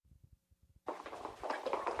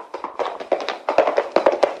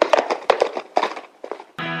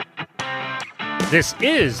This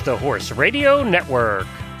is the Horse Radio Network.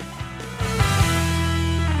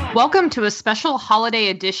 Welcome to a special holiday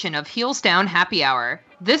edition of Heels Down Happy Hour.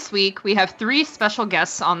 This week, we have 3 special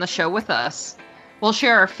guests on the show with us. We'll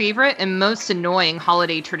share our favorite and most annoying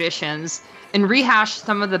holiday traditions and rehash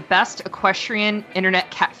some of the best equestrian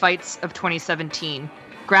internet catfights of 2017.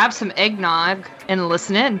 Grab some eggnog and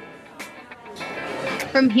listen in.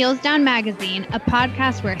 From Heels Down Magazine, a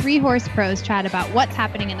podcast where 3 horse pros chat about what's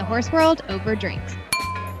happening in the horse world over drinks.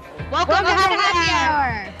 Welcome to Happy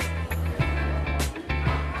Hour!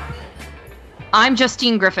 I'm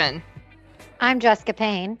Justine Griffin. I'm Jessica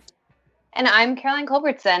Payne. And I'm Caroline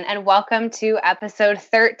Culbertson, and welcome to episode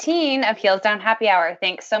 13 of Heels Down Happy Hour.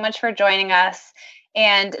 Thanks so much for joining us.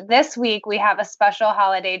 And this week we have a special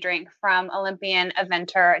holiday drink from Olympian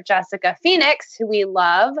eventer Jessica Phoenix, who we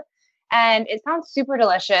love. And it sounds super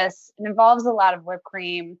delicious. It involves a lot of whipped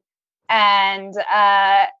cream. And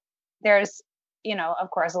there's,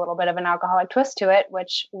 of course, a little bit of an alcoholic twist to it,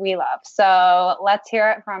 which we love. So let's hear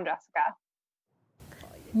it from Jessica.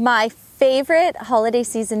 My favorite holiday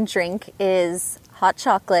season drink is hot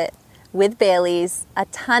chocolate with Baileys, a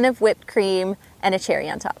ton of whipped cream, and a cherry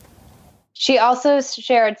on top. She also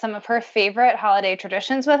shared some of her favorite holiday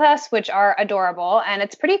traditions with us, which are adorable. And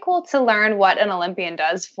it's pretty cool to learn what an Olympian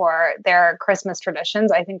does for their Christmas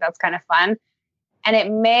traditions. I think that's kind of fun. And it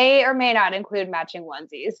may or may not include matching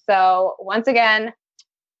onesies. So once again,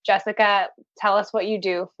 Jessica, tell us what you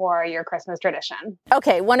do for your Christmas tradition.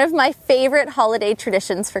 Okay, one of my favorite holiday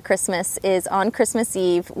traditions for Christmas is on Christmas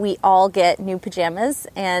Eve, we all get new pajamas.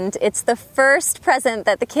 And it's the first present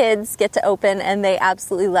that the kids get to open, and they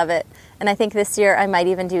absolutely love it. And I think this year I might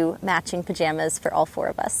even do matching pajamas for all 4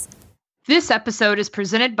 of us. This episode is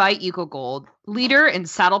presented by Eagle Gold, leader in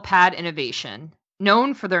saddle pad innovation.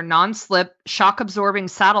 Known for their non-slip, shock-absorbing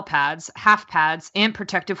saddle pads, half pads, and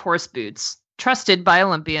protective horse boots. Trusted by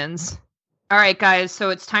Olympians. All right, guys,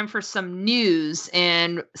 so it's time for some news.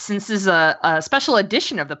 And since this is a special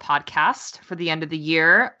edition of the podcast for the end of the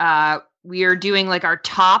year, we are doing like our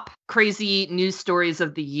top crazy news stories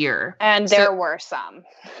of the year. And there were some.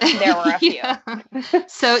 There were a few.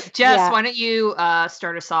 So, Jess, why don't you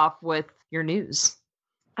start us off with your news?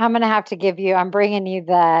 I'm going to have to I'm bringing you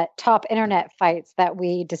the top internet fights that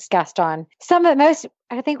we discussed on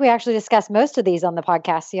I think we actually discussed most of these on the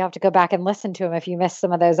podcast. So you have to go back and listen to them if you missed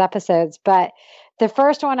some of those episodes. But the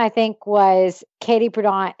first one I think was Katie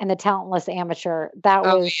Prudhomme and the Talentless Amateur.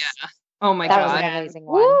 Oh my God. That was an amazing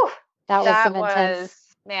one. Woo! That was some intense.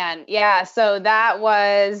 Man, yeah. So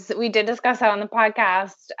we did discuss that on the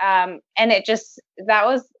podcast. And that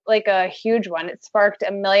was like a huge one. It sparked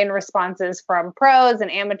a million responses from pros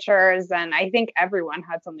and amateurs. And I think everyone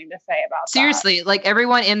had something to say about Seriously, that. like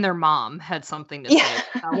everyone and their mom had something to say.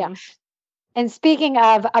 Yeah. And speaking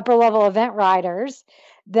of upper level event riders,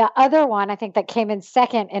 the other one I think that came in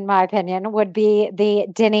second, in my opinion, would be the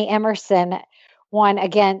Denny Emerson one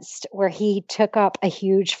where he took up a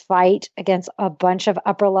huge fight against a bunch of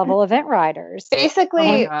upper level event riders.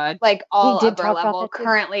 Basically, like all upper level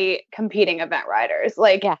currently competing event riders.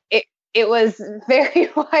 Like it was very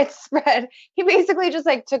widespread. He basically just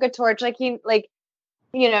like took a torch. Like he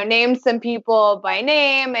named some people by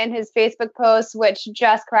name in his Facebook posts, which,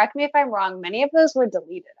 Jess, correct me if I'm wrong, many of those were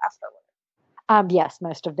deleted afterwards. Yes,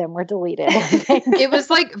 most of them were deleted. It was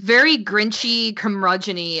like very Grinchy,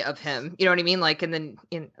 curmudgeon-y of him. You know what I mean? Like in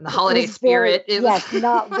the holiday spirit.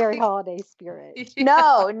 Not very holiday spirit.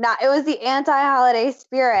 No, it was the anti-holiday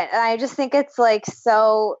spirit. And I just think it's like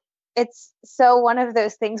it's so one of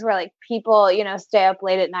those things where like people, stay up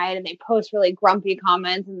late at night and they post really grumpy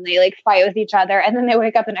comments and they like fight with each other. And then they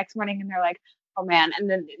wake up the next morning and they're like, oh man. And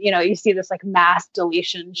then, you see this like mass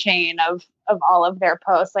deletion chain of all of their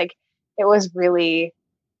posts. Like, it was really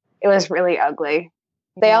ugly.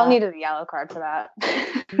 They all needed a yellow card for that.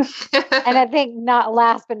 And I think not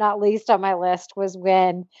last but not least on my list was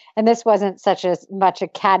when, and this wasn't much a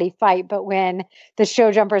catty fight, but when the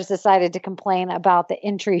show jumpers decided to complain about the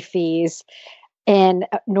entry fees in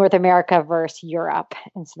North America versus Europe.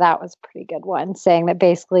 And so that was a pretty good one, saying that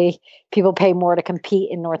basically people pay more to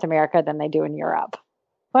compete in North America than they do in Europe.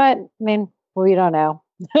 But I mean, we don't know.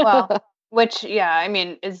 Well, which,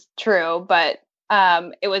 is true. But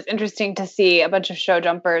it was interesting to see a bunch of show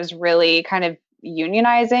jumpers really kind of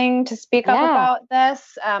unionizing to speak up about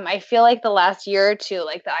this. I feel like the last year or two,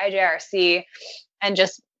 like the IJRC and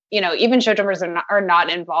just, even show jumpers are not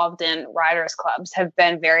involved in riders clubs, have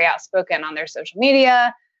been very outspoken on their social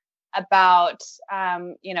media about,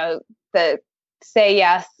 the Say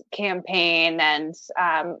Yes campaign. And,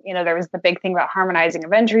 there was the big thing about harmonizing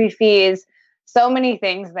of entry fees. So many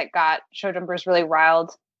things that got show jumpers really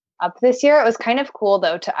riled up this year. It was kind of cool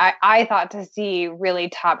though I thought to see really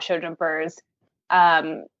top show jumpers,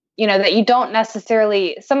 that you don't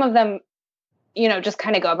necessarily, some of them, just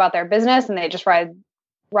kind of go about their business and they just ride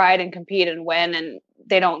and compete and win, and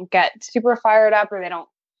they don't get super fired up or they don't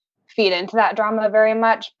feed into that drama very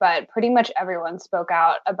much. But pretty much everyone spoke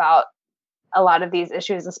out about a lot of these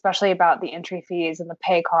issues, especially about the entry fees and the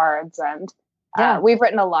pay cards. And we've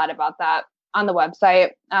written a lot about that on the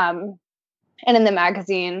website and in the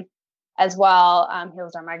magazine as well,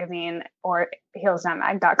 Heels Down Magazine or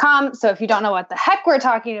heelsdownmag.com. So if you don't know what the heck we're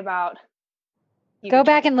talking about, go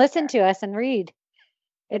back and listen to us and read.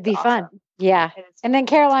 It'd be awesome. Fun. Yeah. And then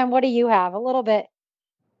Caroline, what do you have? A little bit.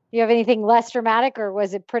 Do you have anything less dramatic, or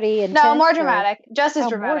was it pretty intense? No, more dramatic. Just as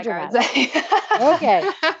dramatic, I would say. Okay.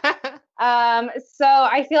 So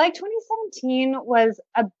I feel like 2017 was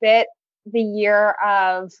a bit the year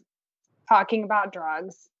of talking about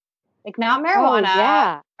drugs, like not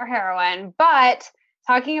marijuana or heroin, but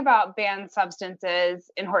talking about banned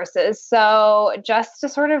substances in horses. So just to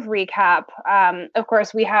sort of recap, of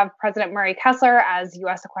course, we have President Murray Kessler as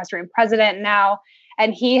U.S. equestrian president now,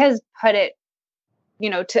 and he has put it,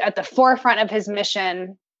 at the forefront of his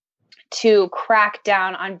mission to crack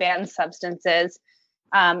down on banned substances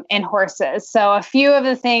in horses. So a few of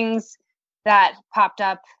the things that popped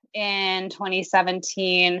up in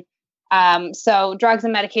 2017. So drugs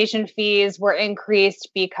and medication fees were increased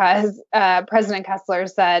because President Kessler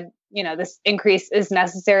said, this increase is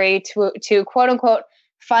necessary to quote unquote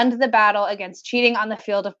fund the battle against cheating on the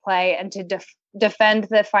field of play and to defend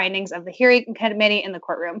the findings of the hearing committee in the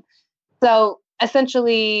courtroom. So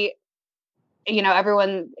essentially,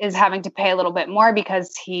 everyone is having to pay a little bit more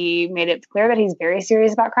because he made it clear that he's very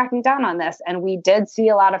serious about cracking down on this. And we did see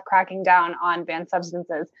a lot of cracking down on banned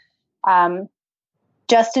substances.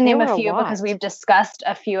 Just to name a few, because we've discussed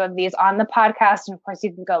a few of these on the podcast. And of course,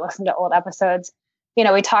 you can go listen to old episodes.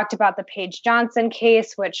 We talked about the Paige Johnson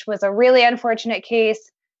case, which was a really unfortunate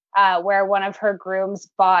case where one of her grooms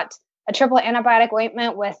bought a triple antibiotic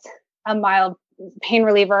ointment with a mild pain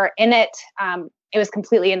reliever in it. It was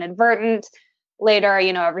completely inadvertent. Later,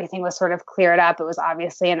 everything was sort of cleared up. It was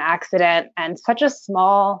obviously an accident, and such a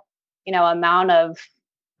small, amount of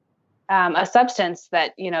a substance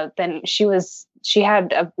that, then she was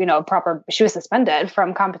suspended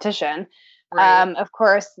from competition. Right. Of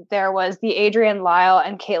course, there was the Adrian Lyle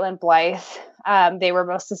and Caitlin Blythe. They were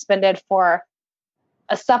both suspended for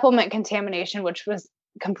a supplement contamination, which was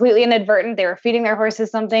completely inadvertent. They were feeding their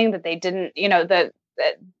horses something that they didn't, that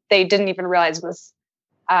they didn't even realize was,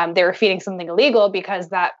 they were feeding something illegal because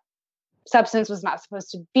that substance was not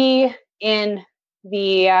supposed to be in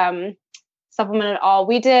the supplement at all.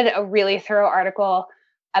 We did a really thorough article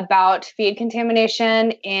about feed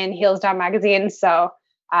contamination in Heels Down Magazine. So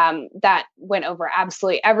that went over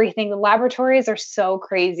absolutely everything. The laboratories are so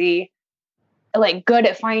crazy, like good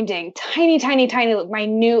at finding tiny,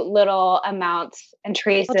 minute little amounts and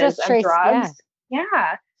traces of drugs.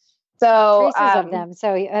 Yeah. So traces of them.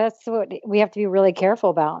 So that's what we have to be really careful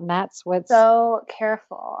about. And that's what's so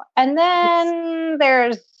careful. And then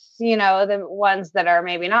there's, the ones that are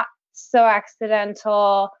maybe not so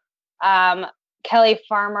accidental. Kelly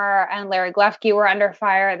Farmer and Larry Glefke were under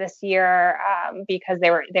fire this year because they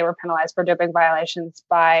were penalized for doping violations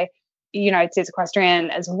by United States Equestrian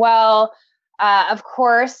as well. Of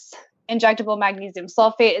course, injectable magnesium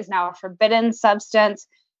sulfate is now a forbidden substance.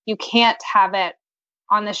 You can't have it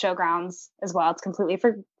on the showgrounds as well. It's completely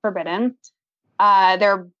forbidden.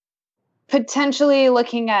 They're potentially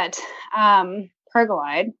looking at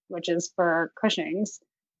pergolide, which is for Cushing's.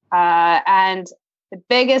 And the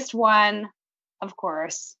biggest one, of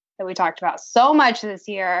course, that we talked about so much this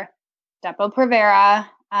year, Depo-Provera.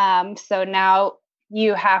 So now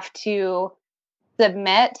you have to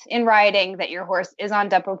submit in writing that your horse is on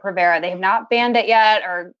Depo-Provera. They have not banned it yet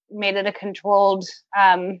or made it a controlled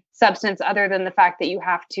substance other than the fact that you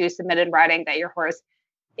have to submit in writing that your horse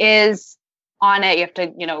is on it. You have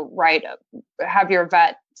to, have your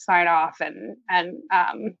vet sign off and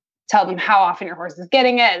tell them how often your horse is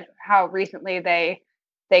getting it, how recently they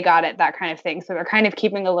got it, that kind of thing. So they're kind of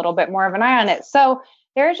keeping a little bit more of an eye on it. So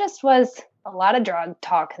there just was a lot of drug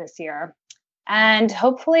talk this year. And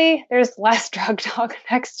hopefully there's less drug talk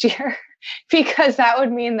next year because that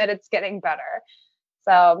would mean that it's getting better.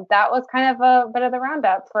 So that was kind of a bit of the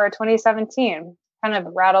roundup for 2017. Kind of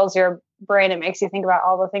rattles your brain. It makes you think about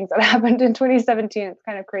all the things that happened in 2017. It's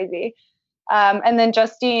kind of crazy. And then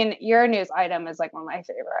Justine, your news item is like one of my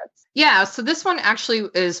favorites. Yeah. So this one actually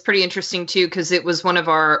is pretty interesting too, because it was one of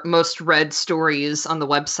our most read stories on the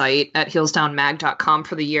website at heelsdownmag.com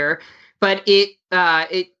for the year. But it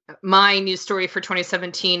my news story for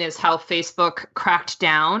 2017 is how Facebook cracked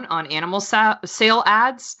down on animal sale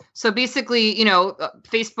ads. So basically,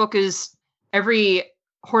 Facebook is every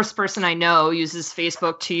horse person I know uses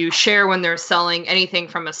Facebook to share when they're selling anything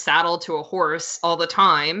from a saddle to a horse all the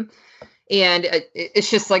time. And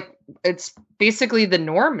it's just like, it's basically the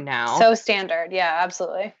norm now. So standard. Yeah,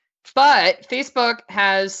 absolutely. But Facebook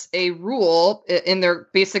has a rule in their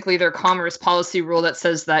commerce policy rule that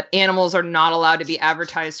says that animals are not allowed to be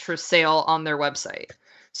advertised for sale on their website.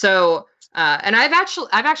 So, and I've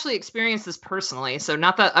actually experienced this personally. So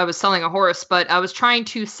not that I was selling a horse, but I was trying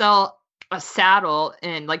to sell a saddle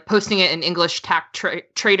and like posting it in English Tack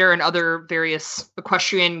Trader and other various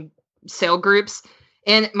equestrian sale groups.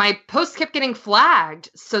 And my post kept getting flagged.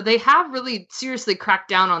 So they have really seriously cracked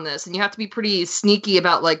down on this. And you have to be pretty sneaky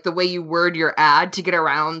about like the way you word your ad to get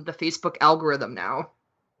around the Facebook algorithm now.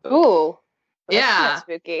 Ooh. Yeah.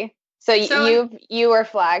 Spooky. So you were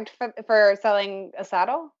flagged for selling a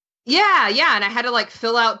saddle? Yeah. And I had to like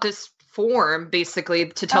fill out this form basically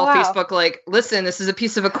to tell Facebook, like, listen, this is a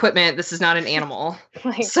piece of equipment. This is not an animal.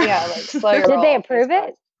 Slow your roll. Did they approve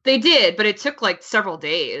it? They did, but it took like several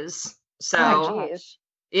days. So,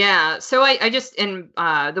 yeah. So I just, and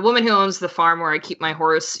the woman who owns the farm where I keep my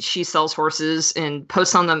horse, she sells horses and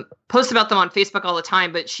posts about them on Facebook all the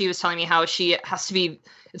time. But she was telling me how she has to be,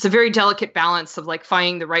 it's a very delicate balance of like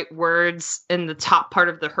finding the right words in the top part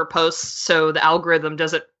of her posts. So the algorithm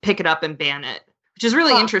doesn't pick it up and ban it, which is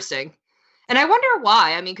really interesting. And I wonder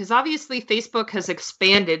why. I mean, because obviously Facebook has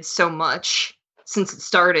expanded so much since it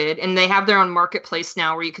started, and they have their own marketplace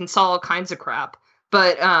now where you can sell all kinds of crap.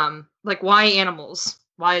 But like, why animals?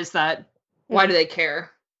 Why is that? Why do they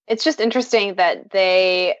care? It's just interesting that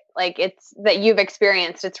they it's that you've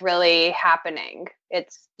experienced. It's really happening.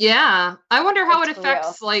 I wonder how it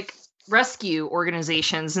affects like rescue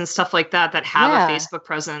organizations and stuff like that have a Facebook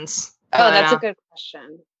presence. That's a good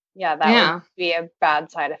question. Yeah, that would be a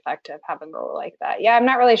bad side effect of having a rule like that. Yeah, I'm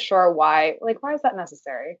not really sure why. Like, why is that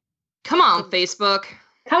necessary? Come on, Facebook.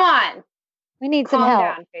 Come on. We need some help.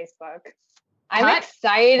 Calm down, Facebook. I'm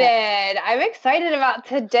excited. I'm excited about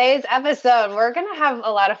today's episode. We're going to have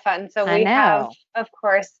a lot of fun. So we have, of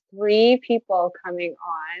course, 3 people coming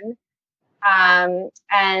on.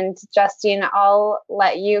 And Justine, I'll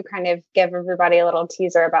let you kind of give everybody a little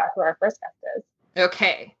teaser about who our first guest is.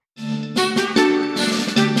 Okay.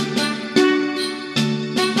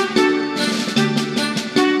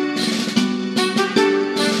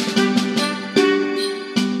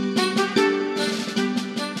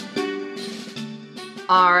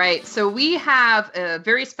 All right, so we have a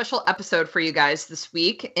very special episode for you guys this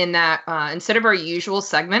week in that instead of our usual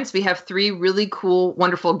segments, we have 3 really cool,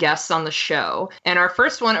 wonderful guests on the show. And our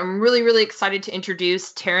first one, I'm really, really excited to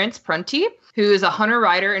introduce Terrence Prunty, who is a hunter,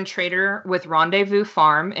 rider, and trader with Rendezvous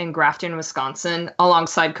Farm in Grafton, Wisconsin,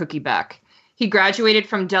 alongside Cookie Beck. He graduated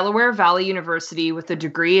from Delaware Valley University with a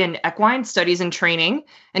degree in equine studies and training,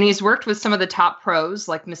 and he's worked with some of the top pros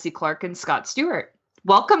like Missy Clark and Scott Stewart.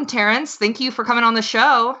 Welcome, Terrence. Thank you for coming on the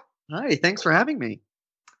show. Hi, thanks for having me.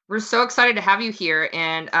 We're so excited to have you here.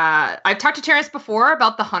 And I've talked to Terrence before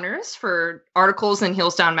about the hunters for articles in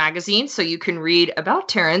Hillsdown Magazine, so you can read about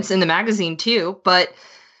Terrence in the magazine too. But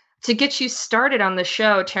to get you started on the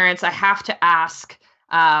show, Terrence, I have to ask,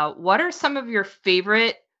 what are some of your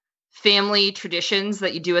favorite family traditions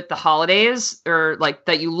that you do at the holidays, or like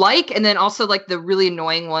that you like, and then also like the really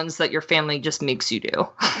annoying ones that your family just makes you do?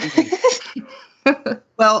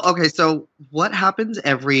 Well, okay, so what happens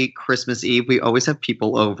every Christmas Eve, we always have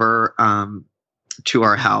people over to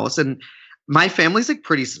our house, and my family's like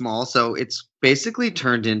pretty small, so it's basically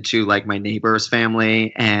turned into like my neighbor's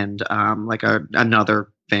family and like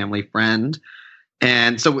another family friend.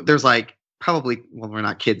 And so there's like probably, well, we're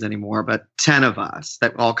not kids anymore, but 10 of us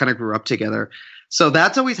that all kind of grew up together. So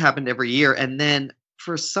that's always happened every year. And then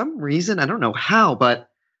for some reason, I don't know how, but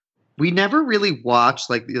we never really watch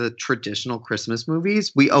like the traditional Christmas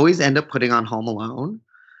movies. We always end up putting on Home Alone.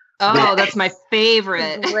 Oh, that's my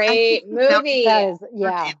favorite. Great movie.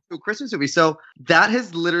 Christmas movie. So that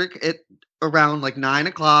has literally around like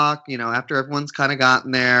 9:00, after everyone's kind of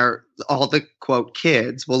gotten there, all the quote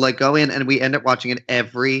kids will like go in and we end up watching it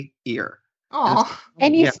every year. Oh,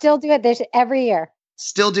 and you still do it this every year.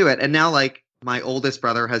 Still do it. And now like my oldest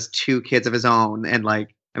brother has 2 kids of his own, and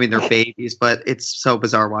like, I mean, they're babies, but it's so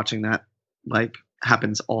bizarre watching that like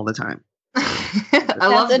happens all the time. I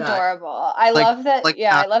love that. That's adorable. I love that.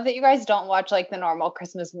 I love that you guys don't watch like the normal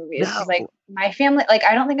Christmas movies. No. Like my family, like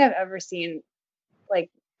I don't think I've ever seen like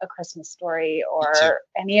A Christmas Story or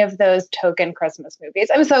any of those token Christmas movies.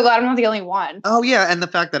 I'm so glad I'm not the only one. Oh yeah, and the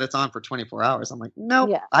fact that it's on for 24 hours, I'm like, no,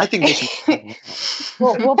 Yeah. I think they should.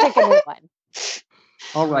 We'll pick a new one.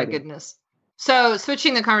 All Oh my right. goodness. So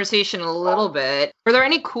switching the conversation a little bit, were there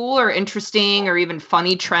any cool or interesting or even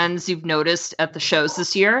funny trends you've noticed at the shows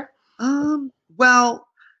this year? Well,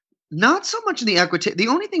 not so much in the equitation. The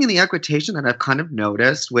only thing in the equitation that I've kind of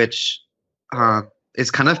noticed, which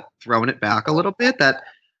is kind of throwing it back a little bit, that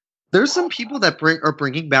there's some people that are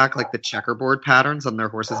bringing back like the checkerboard patterns on their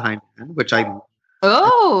horses' hind end, which That's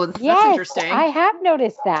interesting. I have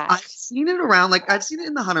noticed that. I've seen it around. Like I've seen it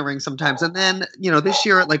in the hunter ring sometimes, and then this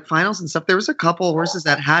year at like finals and stuff, there was a couple horses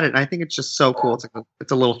that had it. And I think it's just so cool.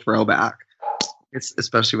 It's a little throwback. It's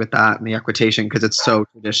especially with that and the equitation because it's so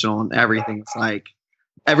traditional and everything's like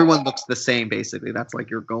everyone looks the same basically. That's like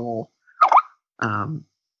your goal. And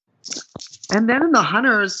then in the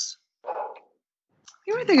hunters,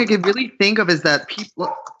 the only thing I can really think of is that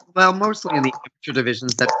people, well, mostly in the amateur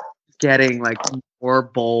divisions, that getting like more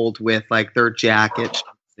bold with like their jacket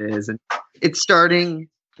choices, and it's starting.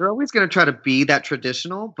 They're always going to try to be that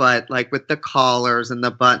traditional, but like with the collars and the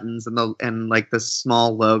buttons and like the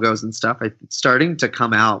small logos and stuff, it's starting to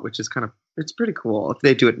come out, which is it's pretty cool if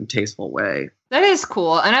they do it in a tasteful way. That is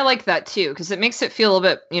cool. And I like that too, because it makes it feel a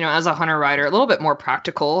bit, as a hunter rider, a little bit more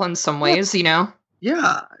practical in some ways,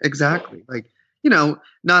 Yeah, exactly. Like,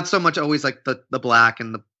 not so much always like the black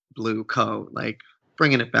and the blue coat, like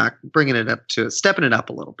stepping it up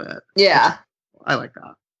a little bit. Yeah. I like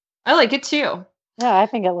that. I like it too. Yeah, I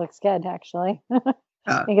think it looks good, actually.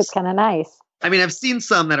 I think it's kind of nice. I mean, I've seen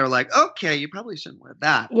some that are like, okay, you probably shouldn't wear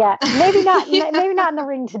that. Yeah, maybe not. Maybe not in the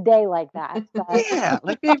ring today like that. But. Yeah,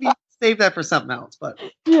 like maybe save that for something else. But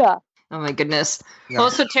yeah. Oh my goodness. Yeah.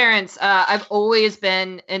 Also, Terrence, I've always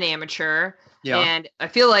been an amateur. Yeah. And I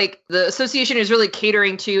feel like the association is really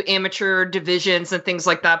catering to amateur divisions and things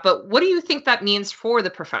like that. But what do you think that means for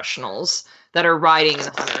the professionals that are riding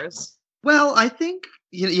the hunters? Well, I think,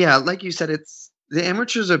 like you said, the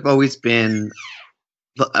amateurs have always been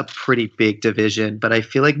a pretty big division, but I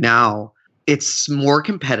feel like now it's more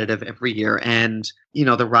competitive every year, and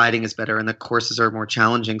the riding is better and the courses are more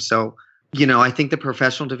challenging. So, I think the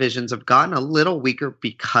professional divisions have gotten a little weaker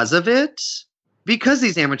because of it, because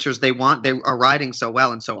these amateurs they are riding so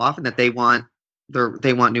well and so often that they want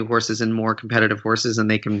new horses and more competitive horses,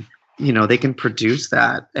 and they can produce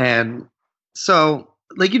that. And so,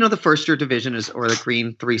 like, the first year division or the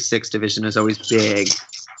green 3-6 division is always big.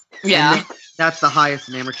 Yeah. That's the highest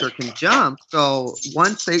an amateur can jump. So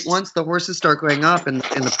once the horses start going up in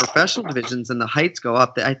the professional divisions and the heights go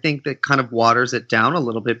up, I think that kind of waters it down a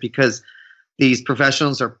little bit, because these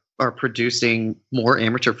professionals are producing more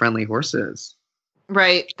amateur friendly horses.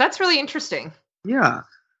 Right. That's really interesting. Yeah.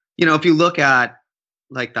 If you look at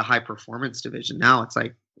like the high performance division now, it's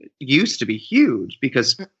like it used to be huge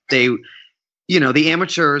because the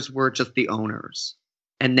amateurs were just the owners.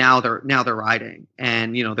 And now they're riding,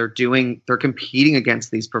 and they're competing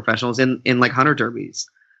against these professionals in like hunter derbies,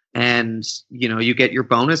 and you get your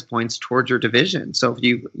bonus points towards your division. So if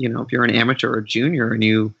if you're an amateur or junior and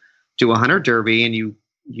you do a hunter derby and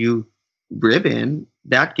you ribbon,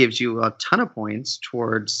 that gives you a ton of points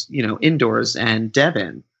towards indoors and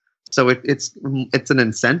Devon. So it's an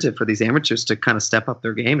incentive for these amateurs to kind of step up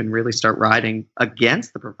their game and really start riding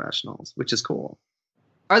against the professionals, which is cool.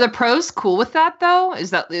 Are the pros cool with that though?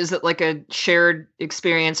 Is it like a shared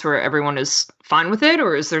experience where everyone is fine with it,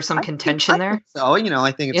 or is there some contention there? So,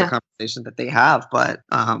 I think it's a conversation that they have, but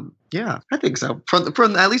yeah, I think so.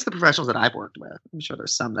 From at least the professionals that I've worked with. I'm sure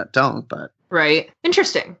there's some that don't, but right.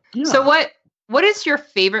 Interesting. Yeah. So what is your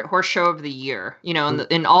favorite horse show of the year?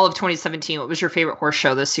 In all of 2017, what was your favorite horse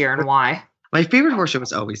show this year and why? My favorite horse show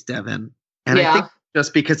was always Devon. And I think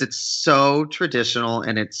just because it's so traditional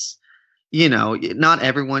and it's not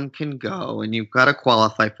everyone can go, and you've got to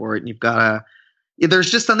qualify for it, and there's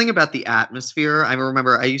just something about the atmosphere. I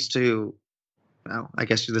remember I used to, I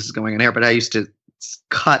guess this is going on air, but I used to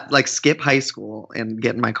skip high school and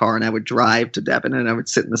get in my car and I would drive to Devon and I would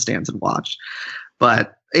sit in the stands and watch.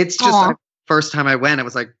 But it's just first time I went, I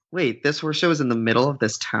was like, wait, this horse show is in the middle of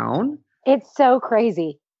this town? It's so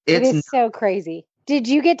crazy. It is so crazy. Did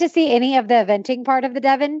you get to see any of the eventing part of the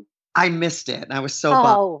Devon? I missed it. And I was so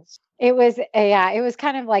bummed. It was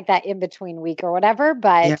kind of like that in-between week or whatever,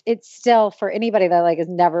 but it's still, for anybody that has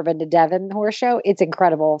never been to Devon Horse Show, it's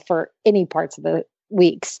incredible for any parts of the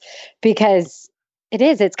weeks, because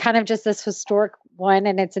it's kind of just this historic one,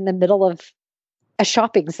 and it's in the middle of a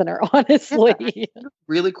shopping center, honestly. Yeah, what's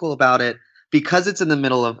really cool about it, because it's in the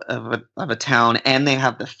middle of a town and they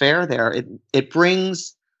have the fair there, it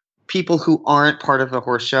brings people who aren't part of the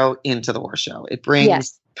horse show into the horse show. It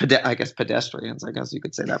brings, I guess, pedestrians. I guess you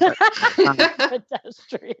could say that. But,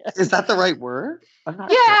 Pedestrians. is that the right word?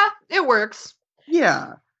 Yeah, it works.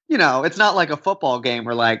 Yeah, you know, it's not like a football game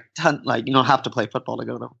where like you don't have to play football to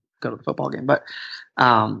go to the football game, but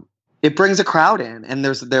it brings a crowd in, and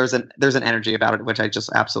there's an energy about it which I just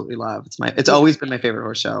absolutely love. It's always been my favorite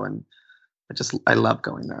horse show, and I love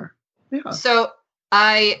going there. Yeah. So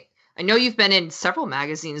I know you've been in several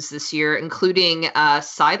magazines this year, including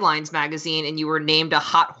Sidelines magazine, and you were named a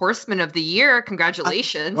Hot Horseman of the Year.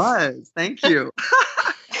 Congratulations! Thank you.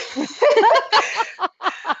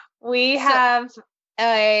 We have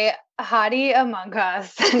a hottie among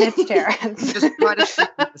us, and it's Terrence. Just try to keep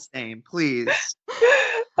it the same, please.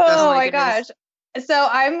 Oh my gosh. So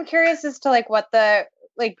I'm curious as to like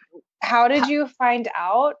how did you find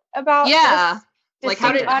out about this? Like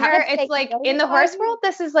how did honor? It's like in the horse world,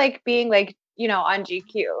 this is like being like, you know, on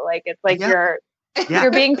GQ. Like it's like you're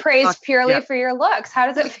being praised purely for your looks. How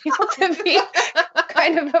does it feel to be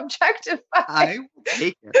kind of objectified? I will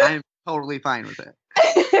take it. I'm totally fine with it.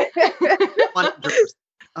 100%.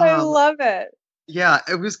 I love it. Yeah,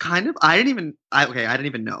 it was kind of, I didn't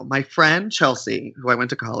even know. My friend Chelsea, who I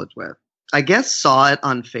went to college with, I guess saw it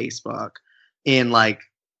on Facebook in like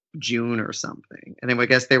June or something. And then I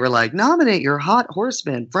guess they were like, nominate your hot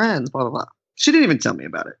horseman friends, blah, blah, blah. She didn't even tell me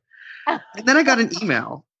about it. And then I got an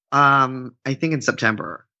email, I think in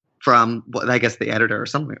September, from I guess the editor or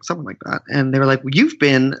something like that. And they were like, well, you've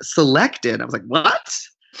been selected. I was like, what?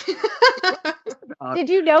 Did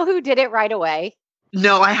you know who did it right away?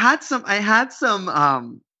 No, I had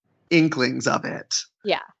some inklings of it.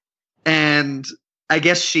 Yeah. And I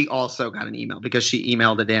guess she also got an email because she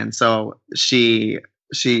emailed it in. So she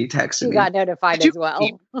texted me. You got notified as well.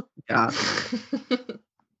 Yeah.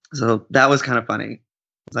 So that was kind of funny. I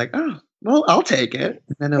was like, oh, well, I'll take it.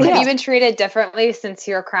 And then Have you been treated differently since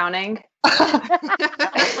your crowning?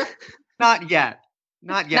 Not yet.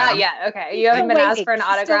 Not yet. Not yet. Okay. You haven't been asked for an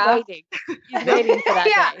autograph? He's waiting for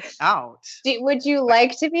that day. Out. Would you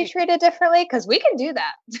like to be treated differently? Because we can do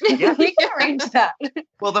that. Yeah. We can arrange that.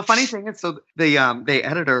 Well, the funny thing is, so the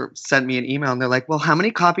editor sent me an email and they're like, well, how many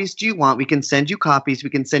copies do you want? We can send you copies. We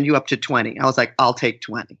can send you up to 20. I was like, I'll take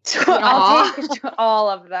 20. I'll take all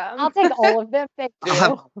of them. I'll take all of them. Thank you. I'll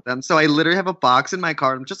have all of them. So I literally have a box in my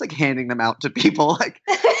car. I'm just like handing them out to people. Like,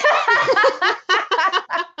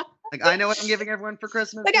 like I know what I'm giving everyone for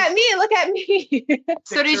Christmas. Look at me.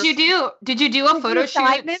 So did you do a photo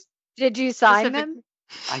shoot? Did you sign them?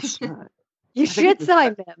 I should. You should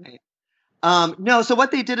sign them. No, so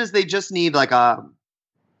what they did is they just need like a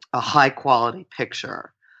high quality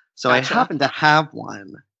picture. So Gotcha. I happen to have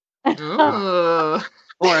one. Ooh.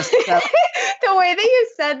 Or the way that you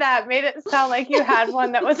said that made it sound like you had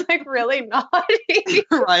one that was like really naughty.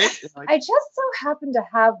 Right? Like, I just so happen to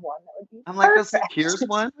have one that would be I'm like, perfect. here's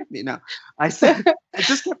one. You know, I said, I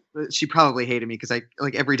just kept, she probably hated me because I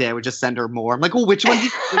like every day I would just send her more. I'm like, well, which one do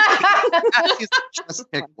you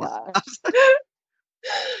just pick one?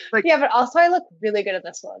 Like, yeah, but also I look really good at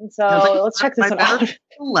this one. So let's check this one out. The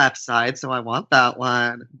left side, so I want that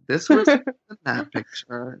one. This one's in that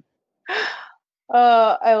picture.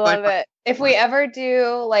 Oh, I love it. If we ever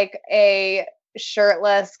do like a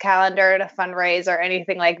shirtless calendar to fundraise or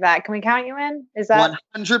anything like that, can we count you in? Is that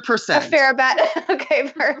 100% a fair bet?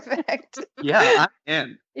 Okay, perfect. Yeah, I'm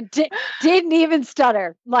in. It didn't even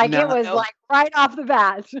stutter. Like it was like right off the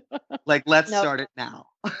bat. Like, let's start it now.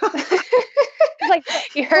 Like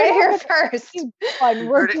you heard it here first. You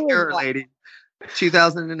heard it here, lady.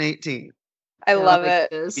 2018. I love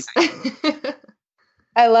it.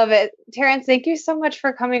 I love it. Terrence, thank you so much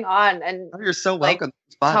for coming on and you're so welcome.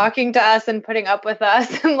 Talking to us and putting up with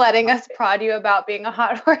us and letting us prod you about being a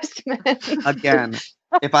hot horseman. Again,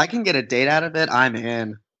 if I can get a date out of it, I'm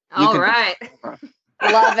in. All right.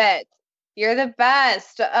 Love it. You're the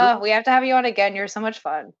best. Oh, we have to have you on again. You're so much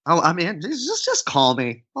fun. Oh, I'm in. Just call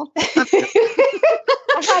me. We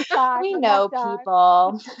know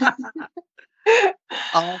people.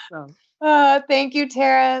 Awesome. Thank you,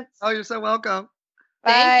 Terrence. Oh, you're so welcome.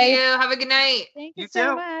 Thank you. Have a good night. Thank you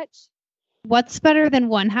so much. What's better than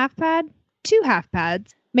one half pad? Two half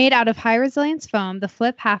pads. Made out of high resilience foam, the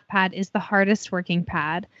Flip half pad is the hardest working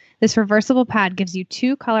pad. This reversible pad gives you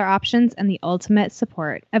 2 color options and the ultimate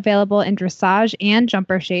support. Available in dressage and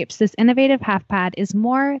jumper shapes, this innovative half pad is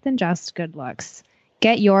more than just good looks.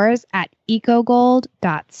 Get yours at ecogold.ca.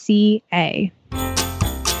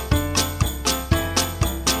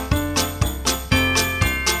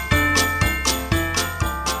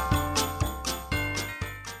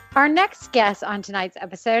 Our next guest on tonight's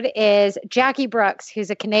episode is Jackie Brooks, who's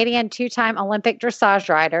a Canadian 2-time Olympic dressage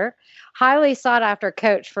rider, highly sought after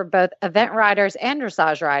coach for both event riders and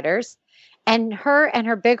dressage riders. And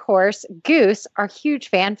her big horse, Goose, are huge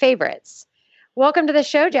fan favorites. Welcome to the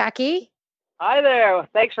show, Jackie. Hi there.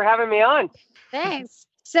 Thanks for having me on. Thanks.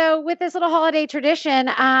 So with this little holiday tradition,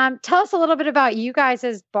 tell us a little bit about you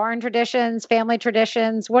guys' barn traditions, family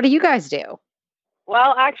traditions. What do you guys do?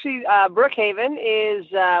 Well, actually, Brookhaven is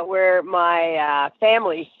where my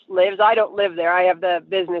family lives. I don't live there. I have the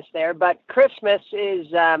business there. But Christmas is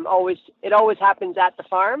always happens at the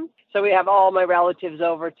farm. So we have all my relatives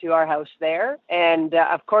over to our house there. And,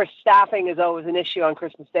 of course, staffing is always an issue on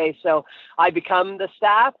Christmas Day. So I become the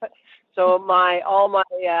staff. So all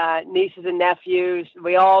my nieces and nephews,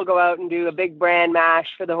 we all go out and do a big bran mash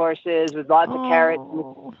for the horses with lots of carrots.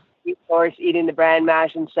 And each horse eating the bran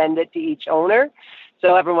mash and send it to each owner.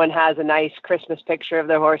 So everyone has a nice Christmas picture of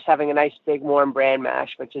their horse having a nice big warm bran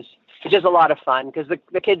mash, which is a lot of fun because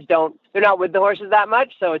the kids they're not with the horses that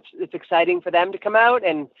much. So it's exciting for them to come out,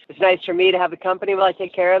 and it's nice for me to have the company while I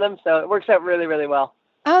take care of them. So it works out really, really well.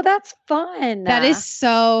 Oh, that's fun. That is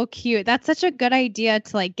so cute. That's such a good idea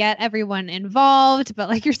to like get everyone involved, but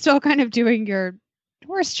like you're still kind of doing your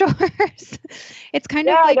horse chores. It's kind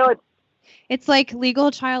of like, it's like legal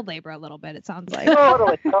child labor a little bit, it sounds like.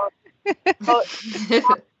 Totally.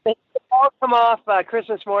 They all come off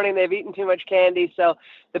Christmas morning. They've eaten too much candy, so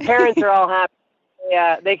the parents are all happy.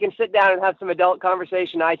 They can sit down and have some adult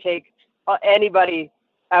conversation. I take anybody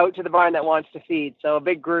out to the barn that wants to feed. So a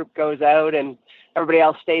big group goes out, and everybody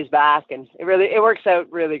else stays back, and it works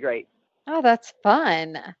out really great. Oh, that's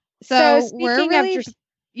fun. So we're really,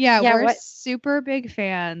 we're super big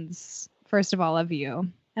fans, first of all, of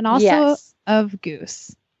you, and also of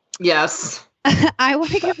Goose. Yes. I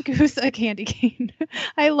want to give Goose a candy cane.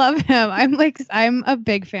 I love him. I'm a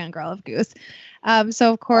big fangirl of Goose.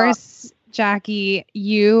 So of course, Jackie,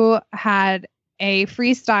 you had a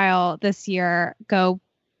freestyle this year go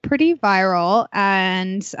pretty viral,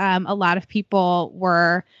 and a lot of people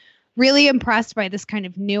were really impressed by this kind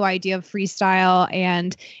of new idea of freestyle,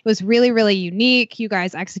 and it was really, really unique. You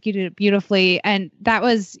guys executed it beautifully, and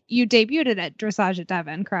you debuted it at Dressage at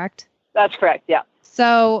Devon, correct? That's correct, yeah.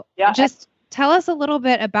 So just tell us a little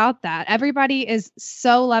bit about that. Everybody is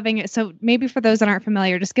so loving it. So maybe for those that aren't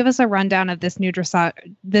familiar, just give us a rundown of this new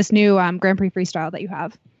Grand Prix freestyle that you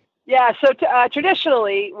have. Yeah, so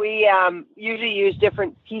traditionally, we usually use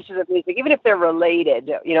different pieces of music, even if they're related,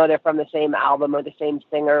 they're from the same album or the same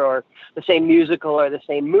singer or the same musical or the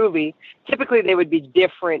same movie. Typically, they would be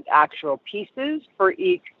different actual pieces for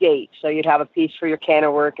each gait. So you'd have a piece for your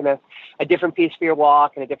canter work and a different piece for your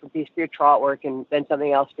walk and a different piece for your trot work and then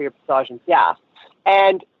something else for your passage and piaffe.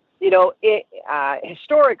 And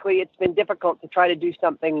historically, it's been difficult to try to do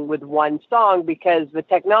something with one song because the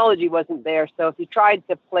technology wasn't there. So if you tried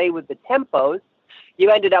to play with the tempos,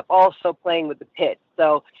 you ended up also playing with the pitch.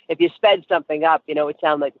 So if you sped something up, it would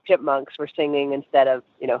sound like the Chipmunks were singing instead of,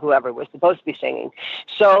 whoever was supposed to be singing.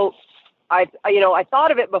 So I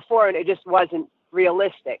thought of it before and it just wasn't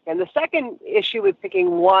realistic. And the second issue with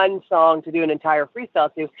picking one song to do an entire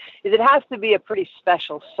freestyle to is it has to be a pretty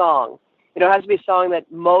special song. It has to be a song that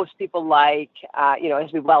most people like, it has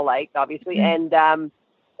to be well-liked, obviously, and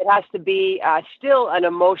it has to be still an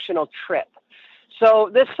emotional trip. So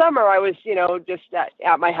this summer I was, just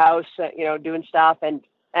at my house, doing stuff, and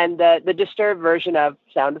the Disturbed version of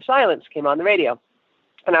Sound of Silence came on the radio.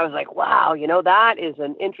 And I was like, wow, that is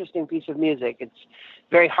an interesting piece of music. It's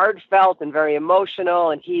very heartfelt and very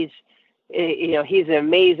emotional, and he's an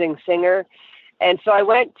amazing singer. And so I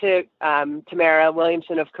went to Tamara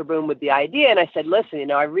Williamson of Kaboom with the idea, and I said, listen,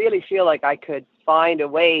 I really feel like I could find a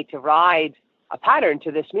way to ride a pattern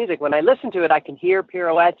to this music. When I listen to it, I can hear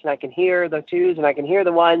pirouettes, and I can hear the twos, and I can hear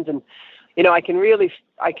the ones, and I can really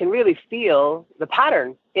feel the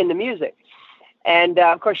pattern in the music. And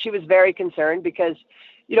of course, she was very concerned because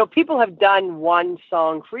people have done one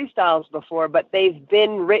song freestyles before, but they've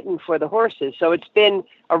been written for the horses. So it's been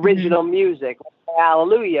original music,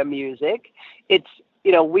 Hallelujah music. It's,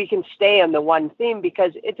 we can stay on the one theme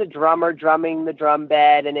because it's a drummer drumming the drum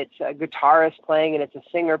bed and it's a guitarist playing and it's a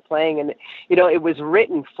singer playing. And, it was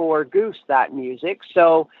written for Goose, that music.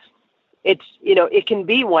 So it's, it can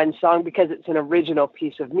be one song because it's an original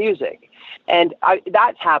piece of music. And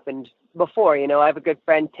that's happened before. I have a good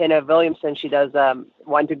friend, Tina Williamson. She does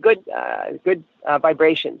one to Good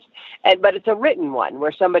Vibrations, but it's a written one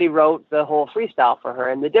where somebody wrote the whole freestyle for her.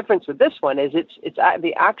 And the difference with this one is it's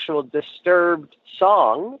the actual Disturbed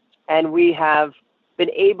song, and we have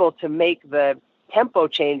been able to make the tempo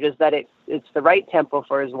changes that it it's the right tempo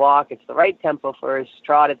for his walk, it's the right tempo for his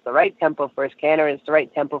trot, it's the right tempo for his canter, it's the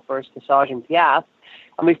right tempo for his passage and piaffe.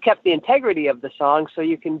 And we've kept the integrity of the song, so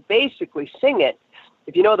you can basically sing it.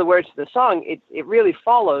 If you know the words to the song, it really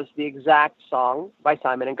follows the exact song by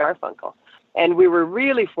Simon and Garfunkel. And we were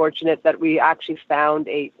really fortunate that we actually found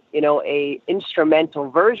a instrumental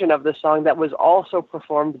version of the song that was also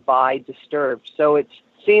performed by Disturbed. So it's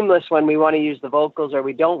seamless when we want to use the vocals or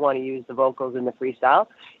we don't want to use the vocals in the freestyle.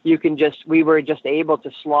 We were just able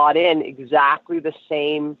to slot in exactly the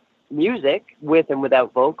same music with and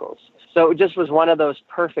without vocals. So it just was one of those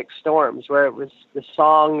perfect storms where the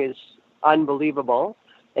song is unbelievable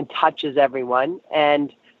and touches everyone,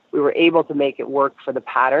 and we were able to make it work for the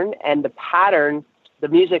pattern. And the pattern, the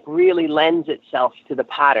music really lends itself to the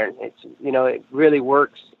pattern. It really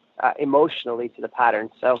works emotionally to the pattern.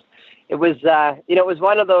 So it was, it was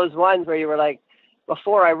one of those ones where you were like,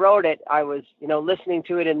 before I wrote it, I was, listening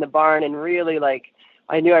to it in the barn and really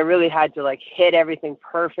I knew I really had to hit everything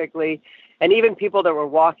perfectly. And even people that were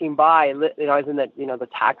walking by, I was in the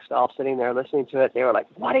tack stall sitting there listening to it. They were like,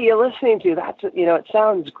 "What are you listening to? That's, it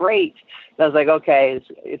sounds great." And I was like, "Okay,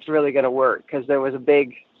 it's really going to work," because there was a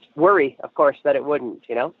big worry, of course, that it wouldn't.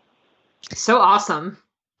 So awesome.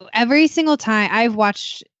 Every single time I've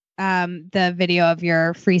watched the video of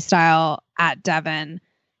your freestyle at Devon,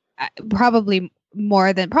 probably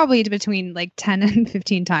between 10 and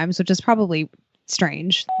 15 times, which is probably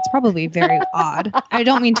strange. It's probably very odd. I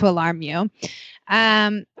don't mean to alarm you.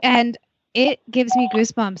 And it gives me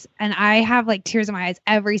goosebumps, and I have tears in my eyes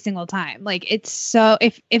every single time. It's so,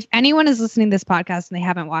 if anyone is listening to this podcast and they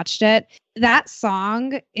haven't watched it, that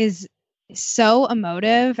song is so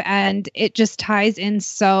emotive and it just ties in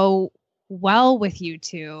so well with you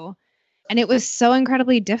two. And it was so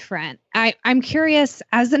incredibly different. I'm curious,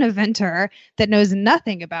 as an eventer that knows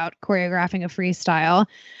nothing about choreographing a freestyle,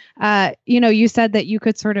 you said that you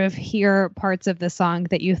could sort of hear parts of the song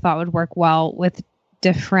that you thought would work well with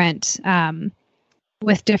different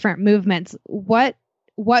movements. What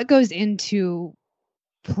goes into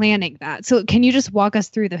planning that? So can you just walk us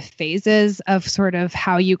through the phases of sort of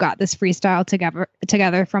how you got this freestyle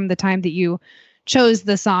together from the time that you chose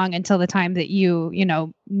the song until the time that you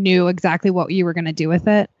knew exactly what you were going to do with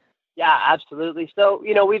it? Yeah, absolutely. So,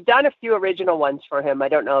 we've done a few original ones for him. I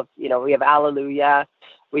don't know if, we have Alleluia.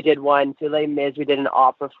 We did one to Les Mis. We did an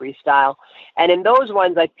opera freestyle. And in those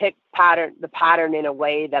ones, I picked the pattern in a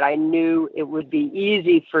way that I knew it would be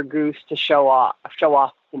easy for Goose to show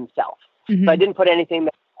off himself. Mm-hmm. So I didn't put anything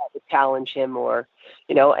that would challenge him or,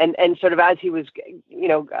 and sort of as he was,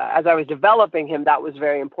 as I was developing him, that was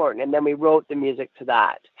very important. And then we wrote the music to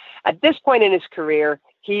that. At this point in his career,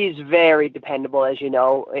 he's very dependable, as you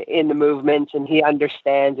know, in the movements, and he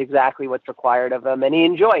understands exactly what's required of him, and he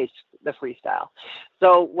enjoys the freestyle.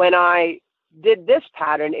 So when I did this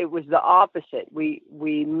pattern, it was the opposite. We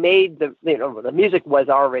made the music was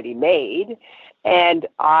already made, and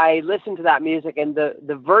I listened to that music, and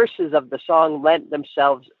the verses of the song lent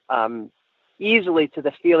themselves easily to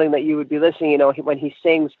the feeling that you would be listening. When he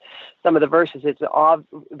sings some of the verses, it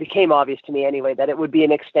became obvious to me anyway that it would be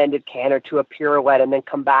an extended canter to a pirouette and then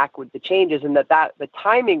come back with the changes, and that the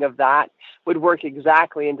timing of that would work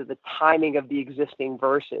exactly into the timing of the existing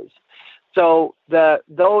verses. So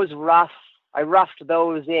I roughed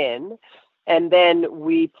those in, and then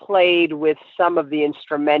we played with some of the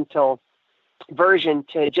instrumental version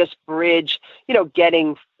to just bridge,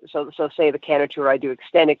 getting, so say the canter tour, I do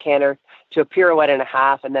extended canter to a pirouette and a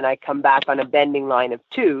half, and then I come back on a bending line of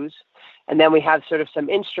twos, and then we have sort of some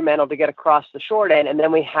instrumental to get across the short end, and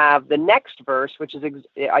then we have the next verse, which is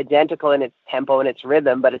identical in its tempo and its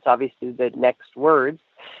rhythm, but it's obviously the next words,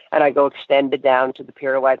 and I go extended down to the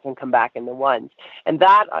pirouettes and come back in the ones. And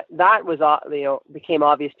that was, became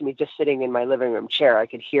obvious to me just sitting in my living room chair. I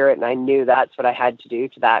could hear it, and I knew that's what I had to do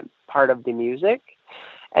to that part of the music.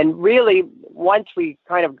 And really, once we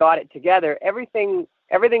kind of got it together, everything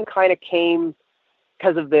kind of came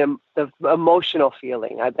because of the emotional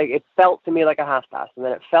feeling. I think it felt to me like a half pass, and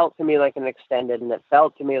then it felt to me like an extended, and it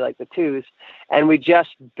felt to me like the twos, and we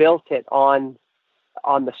just built it on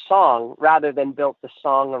the song rather than built the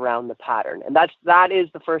song around the pattern. And that is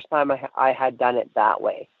the first time I had done it that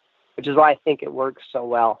way, which is why I think it works so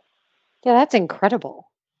well. Yeah, that's incredible.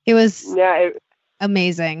 It was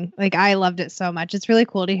amazing. I loved it so much. It's really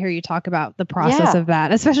cool to hear you talk about the process of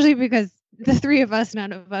that, especially because the three of us,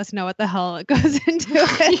 none of us know what the hell goes into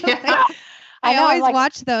it. Yeah. I always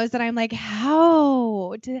watch those and I'm like,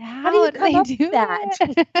 how did they do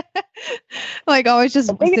that? Always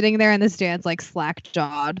just sitting there in the stands, slack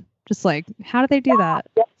jawed, just how did they do that?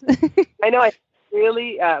 I know. I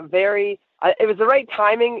really very it was the right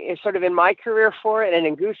timing, sort of in my career for it, and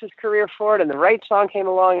in Goose's career for it, and the right song came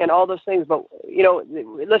along, and all those things. But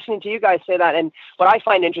listening to you guys say that, and what I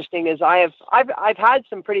find interesting is I've had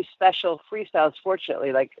some pretty special freestyles.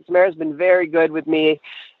 Fortunately, like Tamara's been very good with me.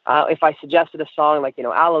 If I suggested a song like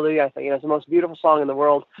Hallelujah, I think it's the most beautiful song in the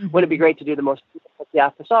world. Mm-hmm. Wouldn't it be great to do the most beautiful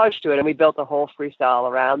Piaf Passage to it? And we built a whole freestyle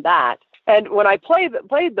around that. And when I played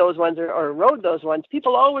those ones or wrote those ones,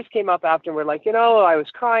 people always came up after and were like, I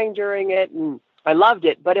was crying during it and I loved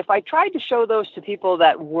it. But if I tried to show those to people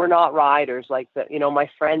that were not riders, like my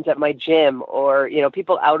friends at my gym or,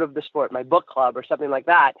 people out of the sport, my book club or something like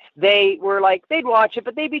that, they were like, they'd watch it,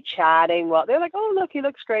 but they'd be chatting. Well, they're like, oh, look, he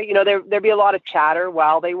looks great. There'd be a lot of chatter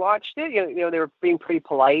while they watched it. They were being pretty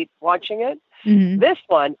polite watching it. Mm-hmm. This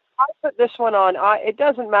one, I put this one on. It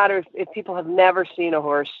doesn't matter if people have never seen a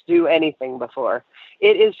horse do anything before.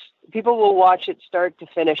 People will watch it start to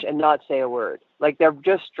finish and not say a word. Like they're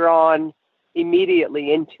just drawn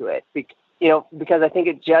immediately into it, because I think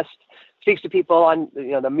it just speaks to people on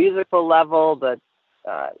the musical level, the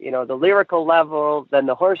lyrical level, then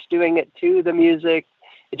the horse doing it to the music.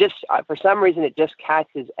 It just for some reason it just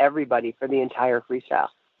catches everybody for the entire freestyle.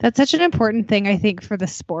 That's such an important thing, I think, for the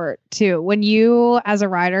sport, too. When you, as a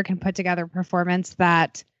rider, can put together a performance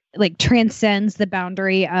that transcends the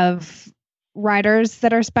boundary of riders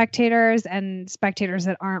that are spectators and spectators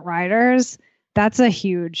that aren't riders, that's a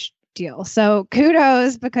huge deal. So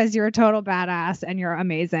kudos, because you're a total badass and you're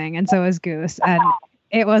amazing. And so is Goose. And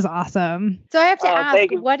it was awesome. So I have to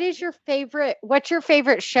ask, what's your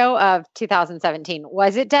favorite show of 2017?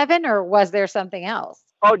 Was it Devon or was there something else?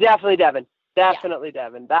 Oh, definitely Devon. Definitely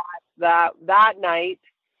Devon. That night,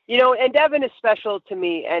 and Devon is special to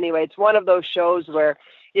me anyway. It's one of those shows where,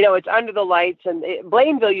 it's under the lights, and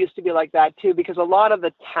Blainville used to be like that too, because a lot of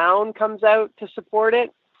the town comes out to support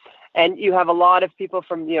it. And you have a lot of people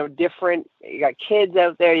from, different, you got kids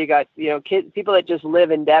out there, you got, people that just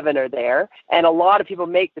live in Devon are there. And a lot of people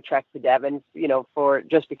make the trek to Devon, for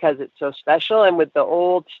just because it's so special. And with the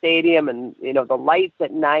old stadium and, the lights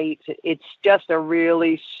at night, it's just a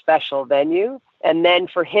really special venue. And then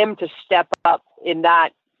for him to step up in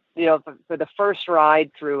that, for the first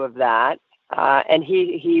ride through of that, and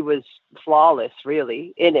he was flawless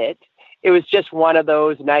really in it. It was just one of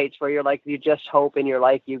those nights where you're like, you just hope in your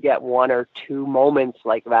life you get one or two moments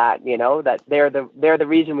like that, that they're the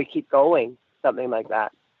reason we keep going, something like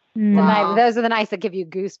that. Wow. Those are the nights that give you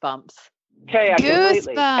goosebumps. Okay,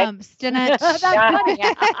 goosebumps. That's funny.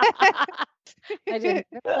 I didn't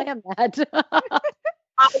plan that.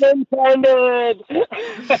 Unintended.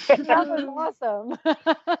 That was awesome.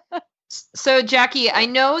 So, Jackie, I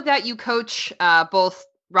know that you coach both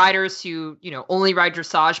riders who, only ride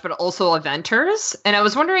dressage, but also eventers. And I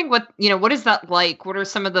was wondering what is that like? What are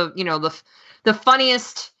some of the, the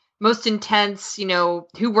funniest, most intense,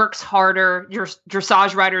 who works harder, your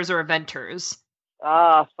dressage riders or eventers?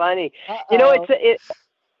 Funny.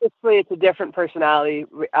 It's a different personality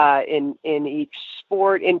in each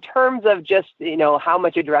sport in terms of just, how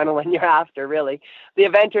much adrenaline you're after, really. The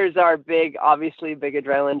eventers are obviously big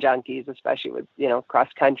adrenaline junkies, especially with, cross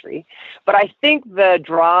country. But I think the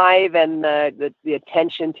drive and the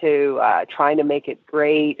attention to trying to make it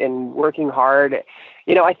great and working hard,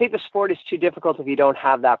 I think the sport is too difficult if you don't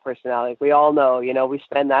have that personality. We all know, we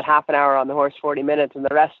spend that half an hour on the horse, 40 minutes, and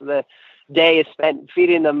the rest of the day is spent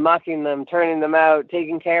feeding them, mucking them, turning them out,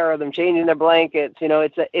 taking care of them, changing their blankets.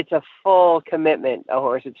 It's a full commitment, a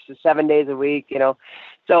horse. It's just 7 days a week,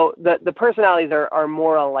 So the personalities are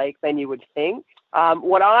more alike than you would think.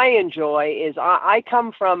 What I enjoy is I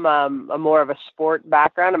come from a more of a sport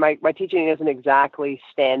background, and my teaching isn't exactly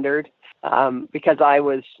standard. Because I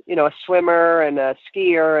was, a swimmer and a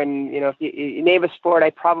skier, and, if you name a sport, I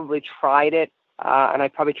probably tried it. And I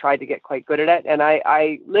probably tried to get quite good at it. And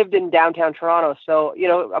I lived in downtown Toronto. So,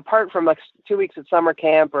 apart from 2 weeks at summer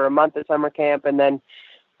camp or a month at summer camp, and then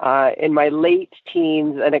in my late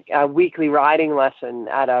teens and a weekly riding lesson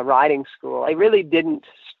at a riding school, I really didn't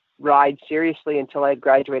ride seriously until I had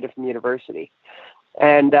graduated from university.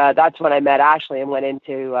 And that's when I met Ashley and went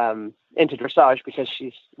into dressage, because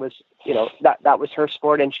she was, that was her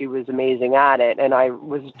sport and she was amazing at it. And I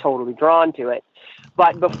was totally drawn to it.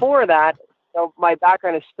 But before that, my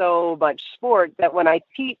background is so much sport that when I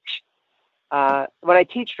teach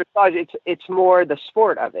dressage, it's more the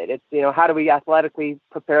sport of it. It's, how do we athletically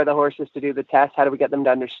prepare the horses to do the test? How do we get them to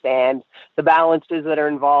understand the balances that are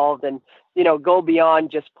involved and, go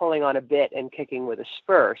beyond just pulling on a bit and kicking with a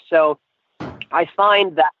spur. So I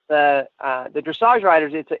find that the dressage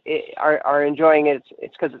riders are enjoying it.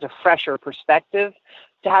 It's because it's a fresher perspective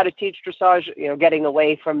to how to teach dressage, getting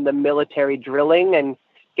away from the military drilling and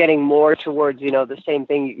getting more towards, the same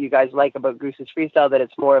thing you guys like about Goose's Freestyle, that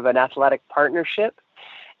it's more of an athletic partnership.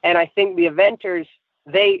 And I think the eventers,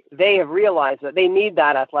 they have realized that they need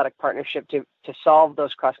that athletic partnership to solve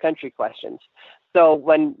those cross-country questions. So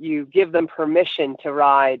when you give them permission to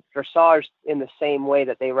ride dressage in the same way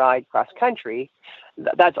that they ride cross-country,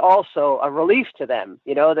 that's also a relief to them,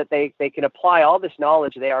 that they can apply all this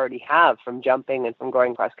knowledge they already have from jumping and from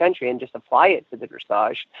going cross-country and just apply it to the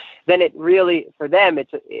dressage. Then it really, for them,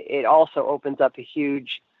 it also opens up a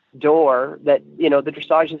huge door that, the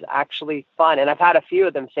dressage is actually fun. And I've had a few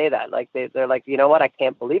of them say that, like they're like, you know what, I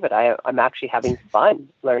can't believe it. I'm actually having fun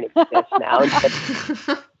learning this now.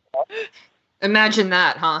 Imagine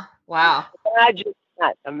that, huh? Wow.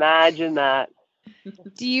 Imagine that.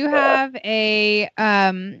 Do you have a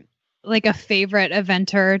favorite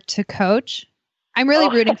eventer to coach? I'm really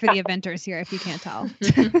rooting for the eventers here, if you can't tell.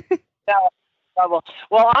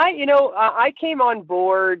 Well, I came on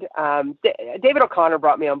board. David O'Connor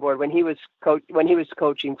brought me on board when he was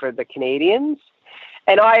coaching for the Canadians,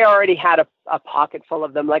 and I already had a pocket full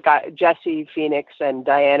of them, like Jesse Phoenix and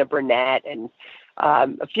Diana Burnett, and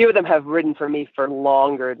a few of them have ridden for me for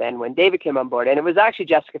longer than when David came on board. And it was actually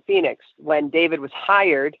Jessica Phoenix, when David was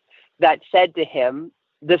hired, that said to him,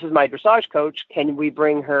 "This is my dressage coach. Can we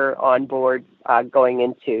bring her on board going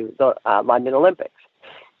into the London Olympics?"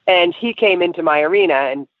 And he came into my arena,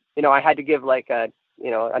 and I had to give an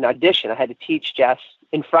audition. I had to teach Jess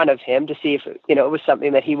in front of him to see if it was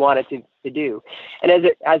something that he wanted to do. And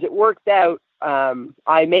as it worked out,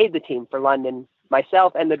 I made the team for London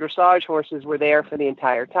myself, and the dressage horses were there for the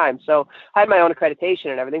entire time. So I had my own accreditation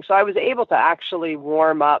and everything. So I was able to actually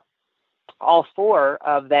warm up all four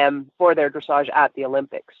of them for their dressage at the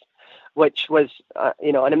Olympics, which was,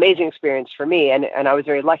 an amazing experience for me. And I was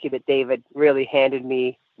very lucky that David really handed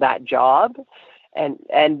me that job. And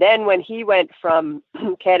then when he went from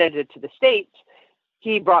Canada to the States,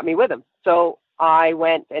 he brought me with him. So I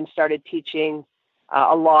went and started teaching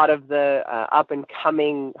a lot of the up and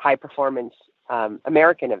coming high performance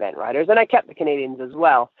American event riders, and I kept the Canadians as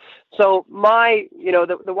well. So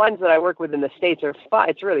the ones that I work with in the States are fun.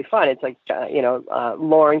 It's really fun. It's like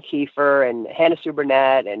Lauren Kiefer and Hannah Sue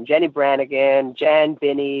Burnett and Jenny Brannigan, Jan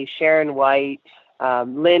Binney, Sharon White,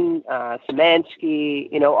 Lynn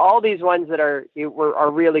Szymanski. All these ones that are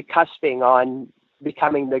really cusping on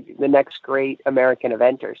becoming the next great American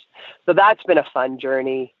eventers. So that's been a fun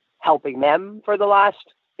journey, helping them for the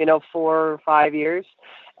last 4 or 5 years.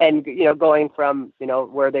 And, going from,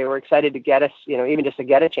 where they were excited to get us, even just to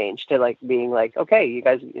get a change, to like being like, okay, you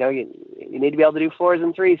guys, you need to be able to do 4s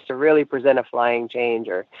and 3s to really present a flying change,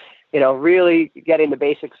 or, really getting the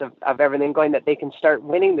basics of everything going, that they can start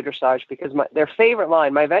winning the dressage. Because their favorite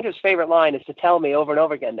line, my vendor's favorite line, is to tell me over and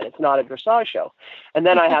over again that it's not a dressage show. And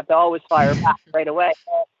then I have to always fire back right away,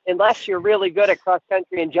 unless you're really good at cross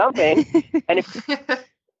country and jumping. And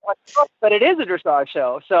but it is a dressage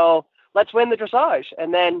show. So let's win the dressage,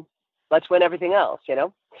 and then let's win everything else,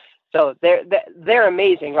 So they're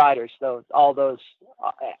amazing riders. So all those,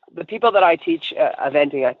 the people that I teach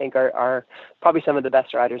eventing, I think are probably some of the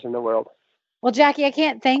best riders in the world. Well, Jackie, I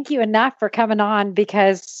can't thank you enough for coming on,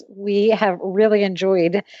 because we have really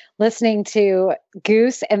enjoyed listening to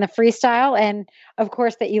Goose and the freestyle, and of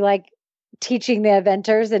course that you like teaching the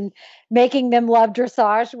eventers and making them love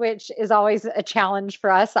dressage, which is always a challenge for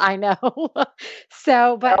us, I know.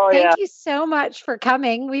 Thank you so much for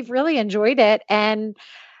coming. We've really enjoyed it, and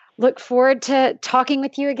look forward to talking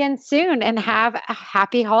with you again soon, and have a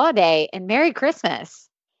happy holiday and Merry Christmas.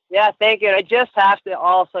 Yeah, thank you. And I just have to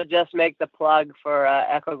also just make the plug for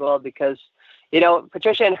Echo Gold, because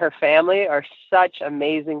Patricia and her family are such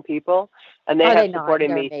amazing people, and they have supported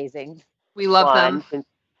me. Amazing. We love them. Since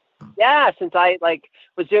I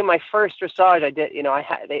was doing my first dressage, I did,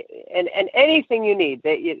 and anything you need,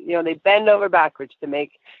 they bend over backwards to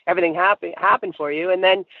make everything happen for you. And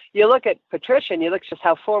then you look at Patricia, and you look just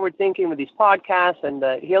how forward thinking with these podcasts and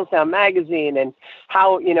the Heeltown magazine, and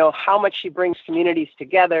how much she brings communities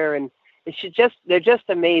together, and they're just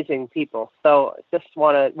amazing people. So just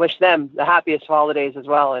want to wish them the happiest holidays as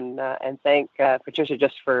well, and thank Patricia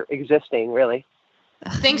just for existing, really.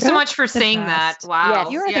 Thanks so much for saying that. Wow.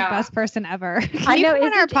 Yes, you are the best person ever. I know.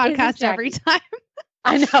 On our podcast every time.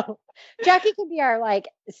 I know. Jackie can be our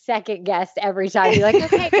second guest every time. You're like,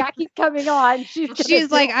 okay, Jackie's coming on. She's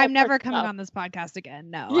like, I'm never coming on this podcast again.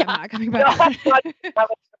 No, I'm not coming back. I'm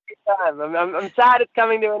sad it's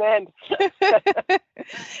coming to an end.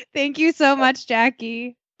 Thank you so much,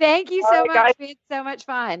 Jackie. Thank you so much. Guys. We had so much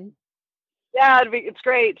fun. Yeah, it's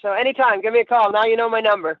great. So anytime, give me a call. Now you know my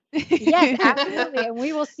number. Yes, absolutely. And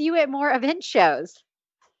we will see you at more event shows.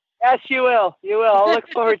 Yes, you will. You will. I'll look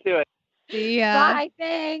forward to it. See ya. Bye.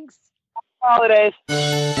 Thanks. Holidays.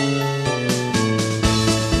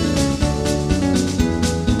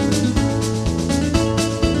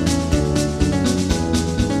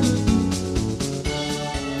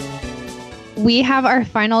 We have our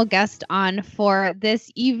final guest on for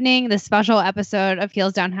this evening, the special episode of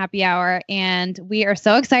Heels Down Happy Hour. And we are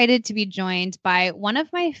so excited to be joined by one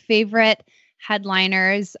of my favorite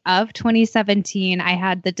headliners of 2017. I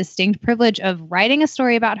had the distinct privilege of writing a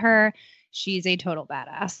story about her. She's a total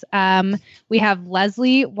badass. We have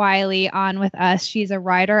Leslie Wiley on with us. She's a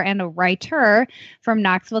writer and a writer from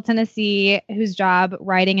Knoxville, Tennessee, whose job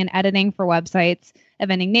writing and editing for websites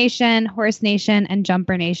Eventing Nation, Horse Nation, and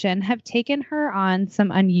Jumper Nation have taken her on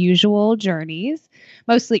some unusual journeys,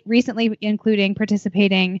 mostly recently including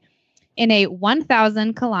participating in a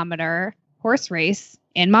 1,000-kilometer horse race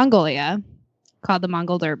in Mongolia called the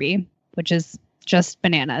Mongol Derby, which is just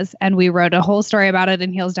bananas. And we wrote a whole story about it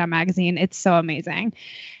in Heels Down magazine. It's so amazing.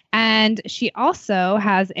 And she also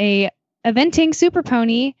has a eventing super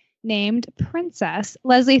pony named Princess.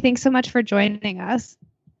 Leslie, thanks so much for joining us.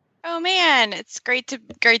 Oh man, it's great to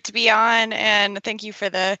be on, and thank you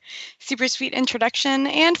for the super sweet introduction,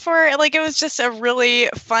 and for it was just a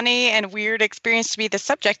really funny and weird experience to be the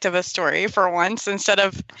subject of a story for once instead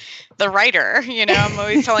of the writer. I'm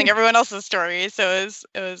always telling everyone else's stories, so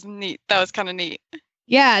it was neat. That was kind of neat.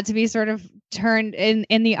 Yeah, to be sort of turned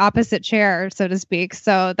in the opposite chair, so to speak.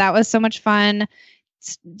 So that was so much fun.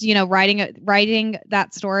 Writing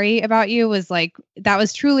that story about you that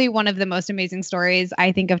was truly one of the most amazing stories,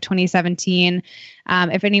 I think, of 2017.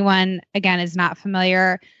 If anyone, again, is not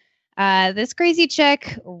familiar, this crazy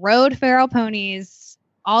chick rode feral ponies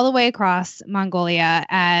all the way across Mongolia,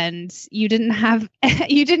 and you didn't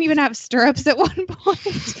even have stirrups at one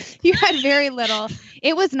point. You had very little.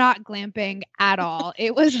 It was not glamping at all.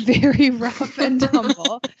 It was very rough and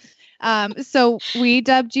tumble. So we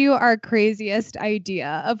dubbed you our craziest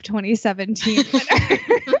idea of 2017 winner.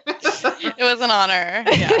 It was an honor.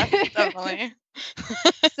 Yeah, definitely.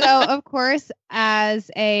 So, of course, as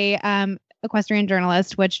a equestrian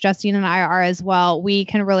journalist, which Justine and I are as well, we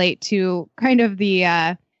can relate to kind of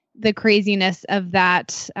the craziness of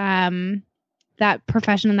that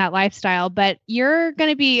profession and that lifestyle. But you're going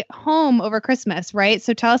to be home over Christmas, right?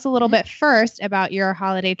 So tell us a little bit first about your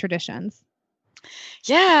holiday traditions.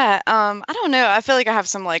 Yeah, I don't know. I feel like I have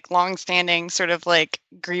some long-standing sort of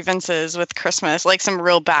grievances with Christmas, some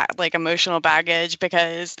real emotional baggage,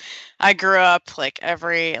 because I grew up a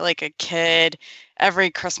kid. Every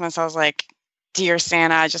Christmas I was like, "Dear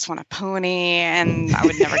Santa, I just want a pony," and I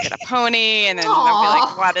would never get a pony, and then I'd be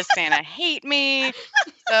like, "Why does Santa hate me?"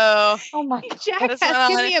 So, oh my God,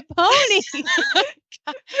 give me a pony.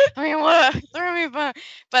 I mean, what? Throw me a bone.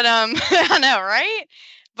 But I know, right?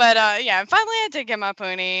 But yeah, finally I did get my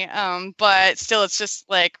pony. But still, it's just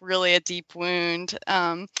really a deep wound.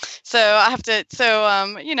 So I have to. So I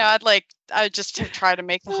would just try to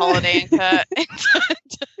make the holiday into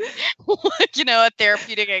a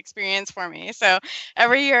therapeutic experience for me. So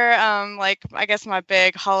every year, I guess my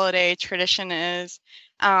big holiday tradition is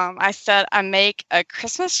I make a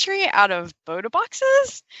Christmas tree out of Boda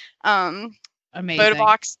boxes. Amazing. Boda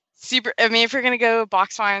box. Super. I mean, if you're gonna go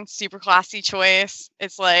box wine, super classy choice.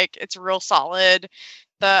 It's real solid.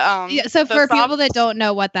 So for people that don't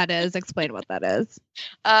know what that is, explain what that is.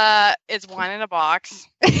 It's wine in a box.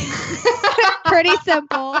 Pretty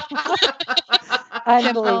simple.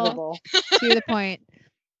 Unbelievable. To the point.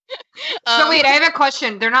 So wait, I have a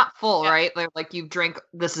question. They're not full, right? You drink.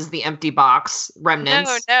 This is the empty box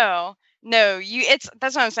remnants. No,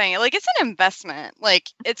 that's what I'm saying. It's an investment.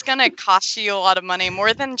 It's gonna cost you a lot of money,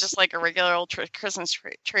 more than just a regular old Christmas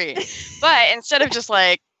tree. But instead of just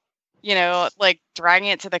dragging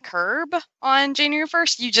it to the curb on January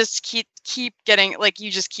 1st, you just keep getting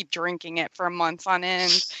you just keep drinking it for months on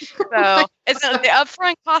end. So it's the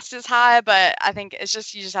upfront cost is high, but I think it's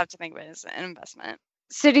just you just have to think of it as an investment.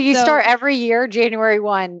 So do you start every year, January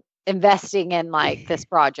 1, investing in this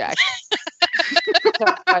project?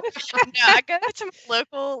 No, I go to my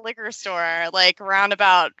local liquor store,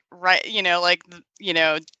 roundabout, right,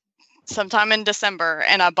 sometime in December,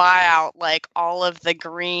 and I buy out all of the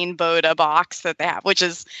green Boda box that they have, which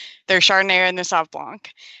is their Chardonnay and their Sauv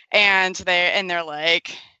Blanc, and they're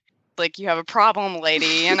like, you have a problem,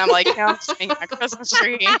 lady, and I'm like, no, I'm just making my Christmas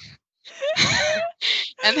tree.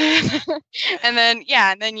 and then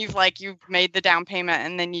you've made the down payment,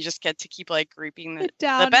 and then you just get to keep reaping the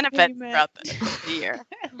benefits throughout the year.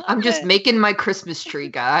 I'm just making my Christmas tree,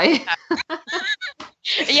 guy.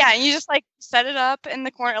 Yeah, and you just like set it up in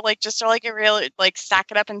the corner, like just like a real, like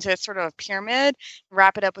stack it up into sort of a pyramid,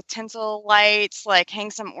 wrap it up with tinsel lights, like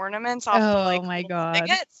hang some ornaments off the like my little God.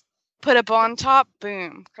 spigots, put a bow on top,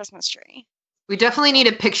 boom, Christmas tree. We definitely need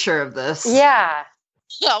a picture of this. Yeah.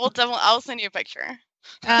 Yeah, I'll send you a picture.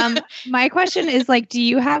 My question is like, do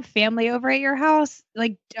you have family over at your house?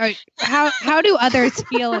 Like, how do others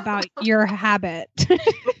feel about your habit?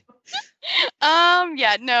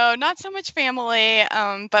 Yeah, no, not so much family.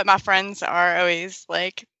 But my friends are always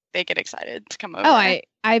like, they get excited to come over. Oh,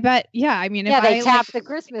 I bet. Yeah. I mean, if they I tap the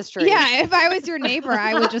Christmas tree. Yeah. If I was your neighbor,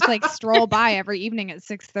 I would just like stroll by every evening at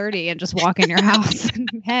 6:30 and just walk in your house.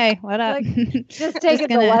 Hey, what up? Like, just take it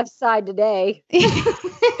the left side today.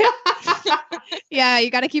 Yeah,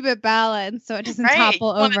 you got to keep it balanced so it doesn't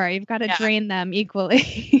topple over. You've got to drain them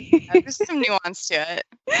equally. There's some nuance to it,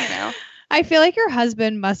 you know. I feel like your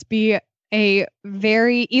husband must be either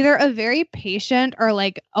a very patient or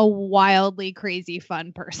like a wildly crazy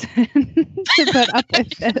fun person to put up with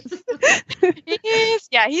this.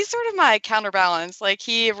 He's sort of my counterbalance. Like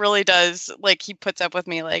he really does, like he puts up with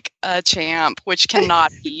me like a champ, which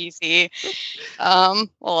cannot be easy. A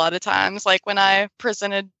lot of times, like when I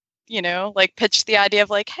presented, you know, like pitched the idea of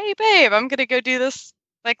like, hey babe, I'm gonna go do this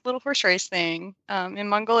like little horse race thing in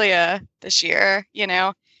Mongolia this year, you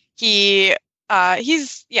know, he's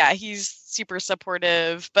super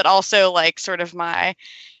supportive, but also like sort of my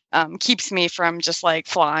keeps me from just like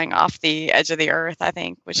flying off the edge of the earth, I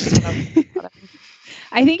think, which is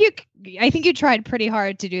I think you tried pretty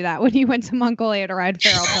hard to do that when you went to Mongolia to ride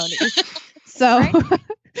feral ponies. So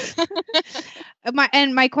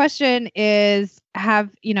my question is,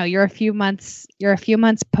 you're a few months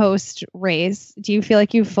post race. Do you feel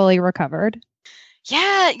like you've fully recovered?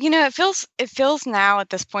 Yeah, you know, it feels now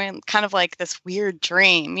at this point kind of like this weird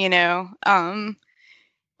dream, you know.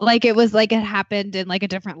 Like it was like it happened in like a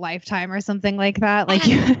different lifetime or something like that. Like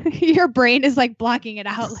your brain is like blocking it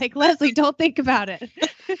out. Like, Leslie, don't think about it.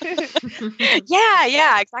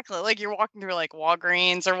 Yeah, exactly. Like you're walking through like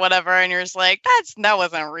Walgreens or whatever, and you're just like, that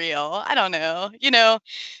wasn't real. I don't know, you know.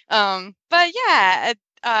 But yeah,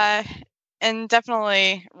 and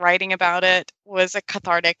definitely writing about it was a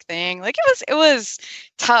cathartic thing. Like it was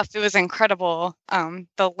tough. It was incredible.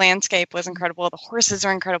 The landscape was incredible. The horses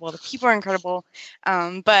are incredible. The people are incredible.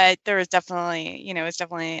 But there was definitely, you know, it's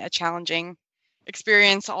definitely a challenging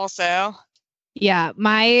experience also. Yeah,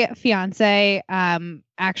 my fiance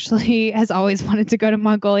actually has always wanted to go to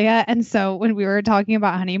Mongolia. And so when we were talking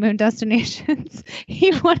about honeymoon destinations,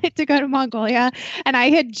 he wanted to go to Mongolia. And I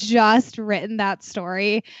had just written that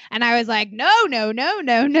story. And I was like, no. I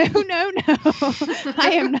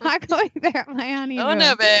am not going there on my honeymoon. Oh,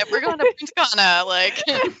 no, babe. We're going to Punta Cana. Like,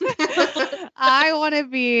 I want to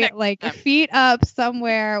be like feet up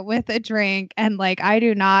somewhere with a drink. And like, I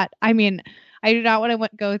do not want to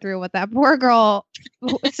go through what that poor girl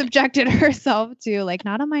subjected herself to, like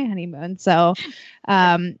not on my honeymoon. So,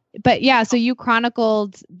 but yeah, so you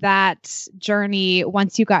chronicled that journey.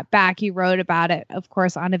 Once you got back, you wrote about it, of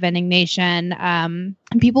course, on Eventing Nation. And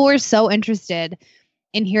people were so interested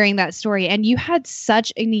in hearing that story. And you had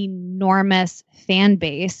such an enormous fan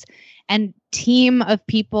base and team of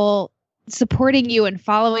people supporting you and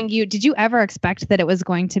following you. Did you ever expect that it was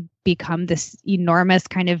going to become this enormous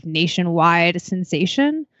kind of nationwide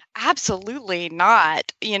sensation? Absolutely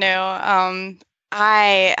not. You know,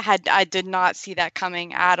 I did not see that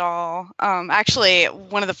coming at all. Actually,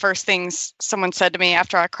 one of the first things someone said to me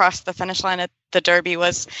after I crossed the finish line at the Derby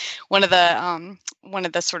was one of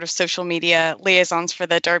the sort of social media liaisons for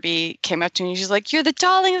the Derby came up to me. She's like, "You're the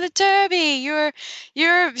darling of the Derby.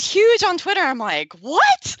 You're huge on Twitter." I'm like,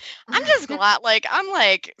 "What?" I'm just glad. Like, I'm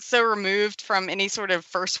like so removed from any sort of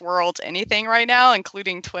first world anything right now,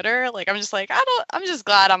 including Twitter. Like, I'm just like, I'm just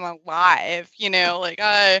glad I'm alive. You know, like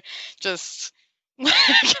I just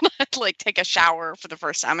like take a shower for the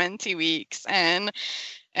first time in 2 weeks and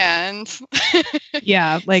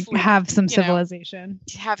yeah, like have some civilization.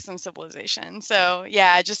 So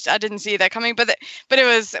yeah, I didn't see that coming, but it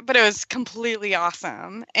was completely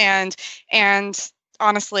awesome. And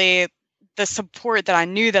honestly, the support that I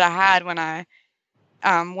knew that I had when I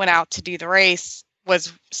went out to do the race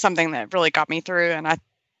was something that really got me through. And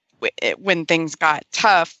when things got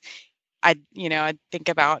tough, I think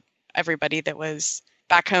about everybody that was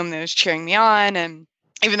back home that was cheering me on. And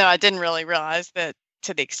even though I didn't really realize that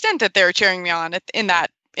to the extent that they were cheering me on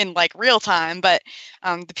in like real time, but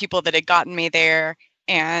the people that had gotten me there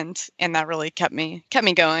and that really kept me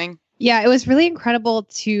going. Yeah, it was really incredible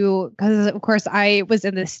because of course I was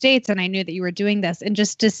in the States and I knew that you were doing this, and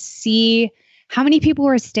just to see how many people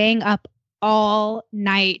were staying up all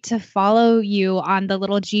night to follow you on the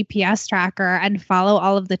little GPS tracker and follow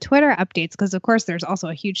all of the Twitter updates, because of course there's also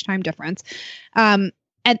a huge time difference. And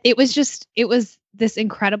it was this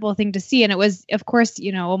incredible thing to see. And it was, of course,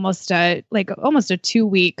 almost a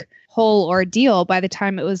 2-week whole ordeal by the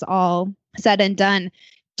time it was all said and done.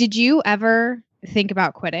 Did you ever think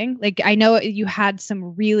about quitting? Like, I know you had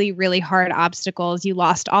some really, really hard obstacles. You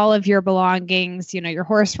lost all of your belongings. Your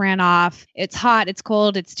horse ran off. It's hot. It's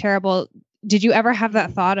cold. It's terrible. Did you ever have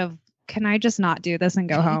that thought of, can I just not do this and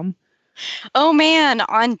go home? Oh man,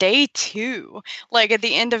 on day 2, like at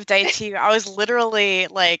the end of day 2, I was literally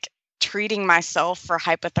like treating myself for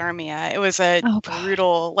hypothermia. It was a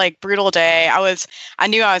brutal day. I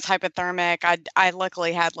knew I was hypothermic. I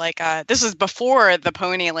luckily had this was before the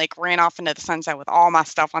pony like ran off into the sunset with all my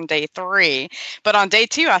stuff on day 3. But on day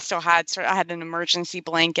 2, I had an emergency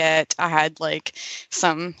blanket. I had like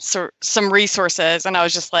some resources, and I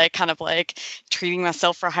was just like kind of like treating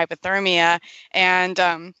myself for hypothermia. And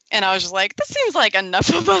I was just like, this seems like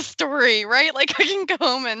enough of a story, right? Like I can go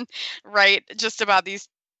home and write just about this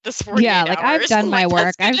 48 yeah, like hours. I've done my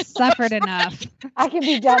work. I've suffered enough. I can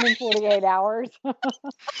be done in 48 hours.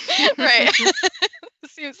 Right.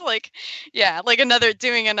 Seems like,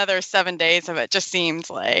 doing another 7 days of it just seems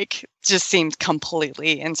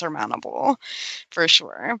completely insurmountable for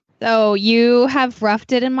sure. So you have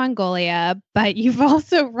roughed it in Mongolia, but you've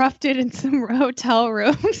also roughed it in some hotel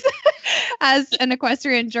rooms as an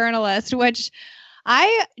equestrian journalist, which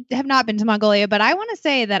I have not been to Mongolia, but I want to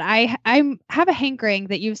say that I have a hankering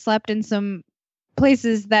that you've slept in some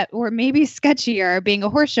places that were maybe sketchier, being a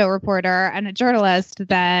horse show reporter and a journalist,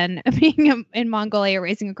 than being in Mongolia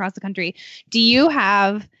racing across the country. Do you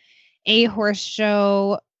have a horse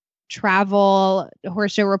show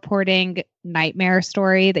reporting nightmare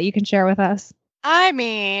story that you can share with us? I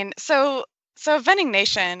mean, so Vending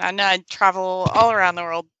Nation, I know I travel all around the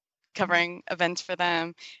world covering events for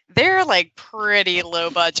them. They're like pretty low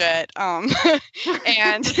budget. And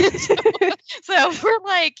so we're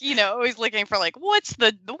like, always looking for like, what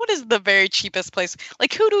is the very cheapest place?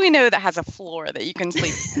 Like, who do we know that has a floor that you can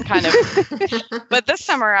sleep kind of? But this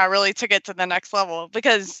summer I really took it to the next level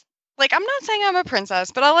because like, I'm not saying I'm a princess,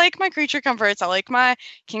 but I like my creature comforts. I like my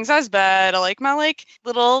king size bed. I like my like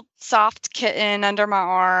little soft kitten under my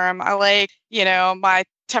arm. I like, my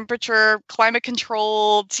temperature, climate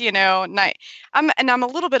controlled, night. I'm a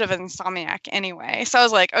little bit of an insomniac anyway. So I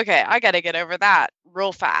was like, okay, I got to get over that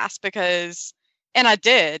real fast and I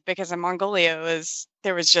did, because in Mongolia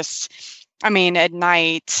there was just, I mean, at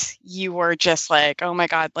night you were just like, oh my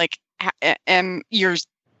God, like,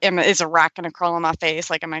 is a rat gonna crawl on my face?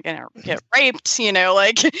 Like, am I gonna get raped?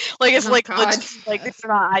 Like it's like this is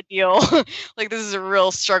not ideal. Like, this is a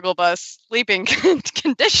real struggle bus sleeping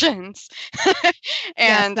conditions. And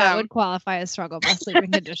yes, that would qualify as struggle bus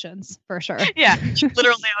sleeping conditions for sure. Yeah,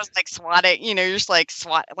 literally, I was like swatting. You're just like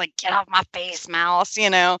like get off my face, mouse.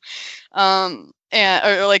 And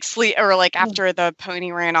or like sleep, or like after the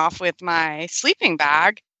pony ran off with my sleeping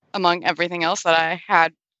bag among everything else that I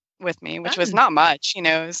had with me, which was not much. It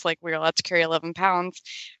was like we were allowed to carry 11 pounds,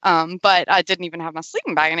 but I didn't even have my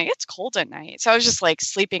sleeping bag, and it gets cold at night, so I was just like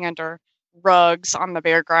sleeping under rugs on the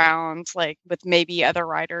bare ground, like with maybe other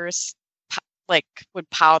riders like would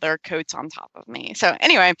pile their coats on top of me. So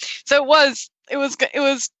anyway, so it was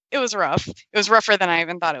rough. It was rougher than I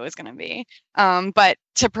even thought it was going to be. But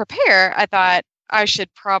to prepare, I thought I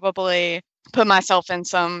should probably put myself in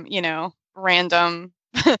some random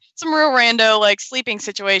some real rando like sleeping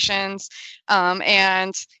situations,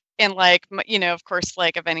 and like, of course,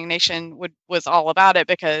 like a Vending Nation was all about it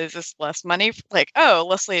because it's less money. Like, oh,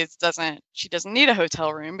 Leslie she doesn't need a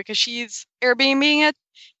hotel room because she's Airbnb a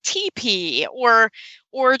teepee or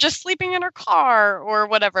just sleeping in her car or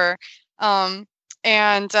whatever.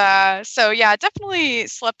 So yeah, definitely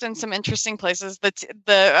slept in some interesting places.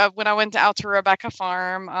 When I went out to Rebecca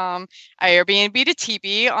Farm, I Airbnb'd a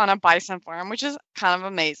teepee on a bison farm, which is kind of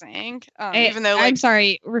amazing. Even though, like, I'm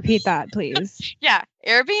sorry, repeat that, please. Yeah,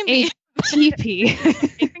 Airbnb a teepee.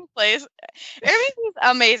 Place. Airbnb is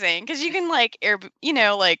amazing because you can like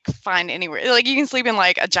find anywhere. Like, you can sleep in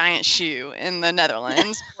like a giant shoe in the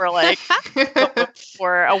Netherlands, or like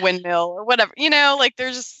or a windmill or whatever. Like,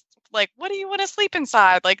 there's just like, what do you want to sleep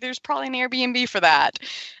inside? Like, there's probably an Airbnb for that.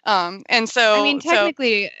 And so, I mean,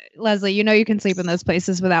 technically, Leslie, you can sleep in those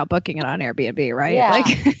places without booking it on Airbnb, right? Yeah. Like,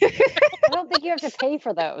 I don't think you have to pay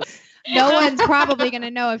for those. No one's probably going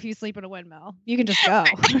to know if you sleep in a windmill. You can just go.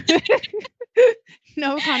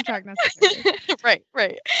 No contract necessary.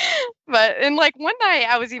 Right. But, and like one night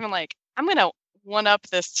I was even like, I'm going to one up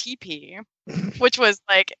this teepee, which was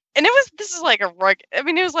like, and this is like a rug. I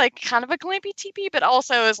mean, it was like kind of a glampy teepee, but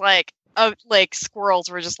also it was like squirrels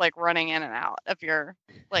were just like running in and out of your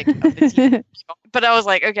of the teepee. But I was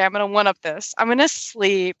like, okay, I'm gonna one up this. I'm gonna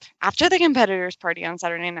sleep after the competitors party on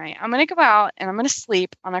Saturday night. I'm gonna go out and I'm gonna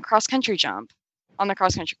sleep on a cross country jump on the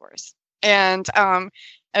cross country course. And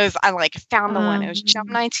I like found the one. It was jump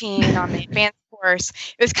 19 on the advanced course.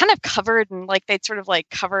 It was kind of covered in they'd sort of like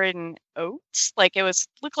covered in oats. Like it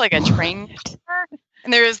looked like a train car.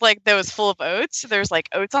 And there was full of oats. There was like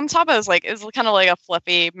oats on top. It was kind of like a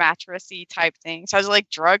fluffy mattressy type thing. So I was like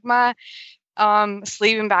drug my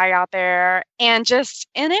sleeping bag out there and it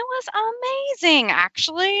was amazing.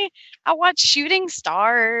 Actually, I watched shooting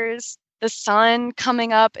stars. The sun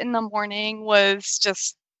coming up in the morning was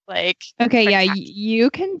just like, okay, yeah, you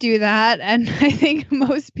can do that, and I think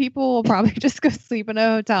most people will probably just go sleep in a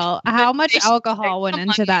hotel. How much alcohol went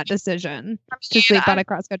into that decision to sleep on a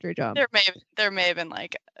cross country jump? There may have been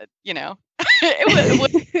like, it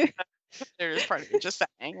was there's part of me just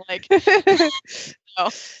saying like, but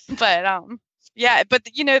but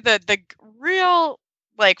the real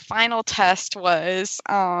like final test was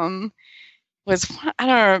I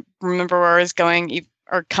don't remember where I was going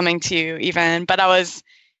or coming to even, but I was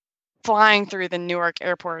flying through the Newark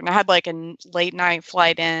airport and I had like a late night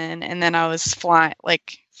flight in, and then I was flying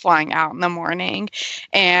out in the morning,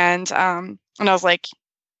 and I was like,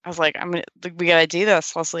 we gotta do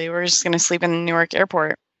this, Leslie. We're just gonna sleep in the Newark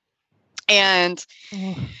airport, and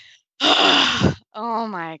oh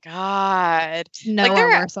my God,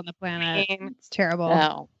 nowhere worse on the planet. It's terrible.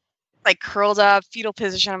 No. Like curled up, fetal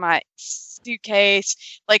position in my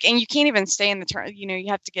suitcase, and you can't even stay in the turn. You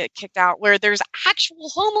have to get kicked out where there's actual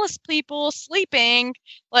homeless people sleeping,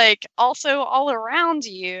 also all around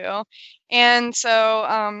you. And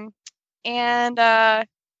so,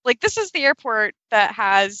 this is the airport that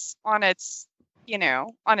has on its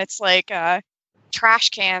trash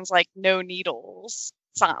cans, no needles.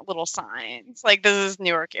 Little signs this is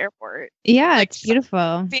Newark Airport. Yeah, it's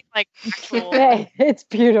beautiful. It's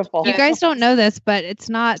beautiful. You guys don't know this, but it's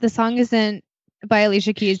not. The song isn't by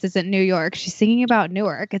Alicia Keys. Isn't New York? She's singing about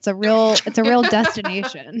Newark. It's a real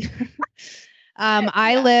destination.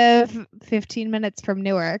 I live 15 minutes from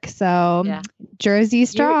Newark, so Jersey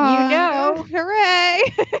strong. Hooray!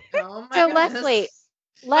 Oh my goodness.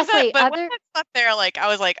 Leslie, but when I slept there, I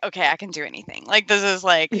was like, okay, I can do anything. This is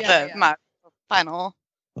my final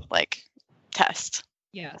test.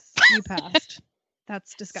 Yes, you passed.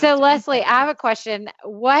 That's disgusting. So Leslie, I have a question.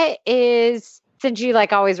 What is, since you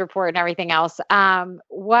always report and everything else,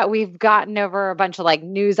 what we've gotten over a bunch of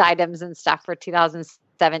news items and stuff for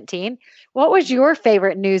 2017. What was your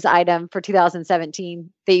favorite news item for 2017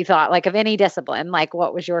 that you thought of any discipline?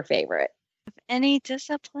 What was your favorite? Of any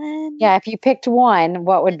discipline? Yeah, if you picked one,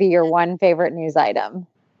 what would be your one favorite news item?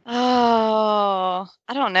 Oh,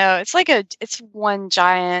 I don't know. It's one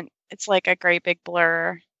giant, it's like a great big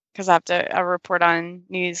blur because I report on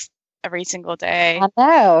news every single day. I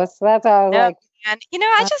know. So that's how I was like. And,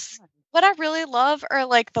 what I really love are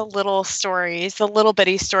the little stories, the little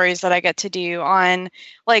bitty stories that I get to do on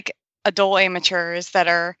adult amateurs that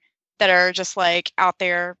are just out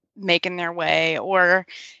there making their way or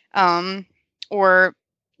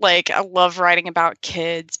I love writing about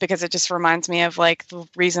kids because it just reminds me of the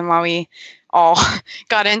reason why we all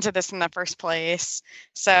got into this in the first place.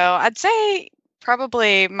 So I'd say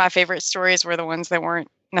probably my favorite stories were the ones that weren't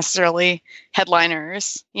necessarily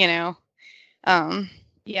headliners, Yeah,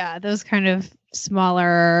 those kind of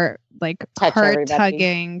smaller,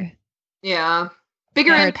 heart-tugging. Yeah.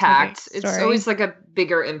 Bigger impact. It's always a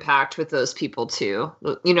bigger impact with those people too.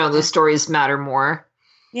 The stories matter more.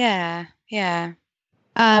 Yeah. Yeah.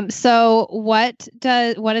 So what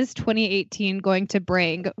is 2018 going to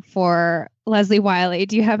bring for Leslie Wiley?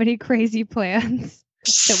 Do you have any crazy plans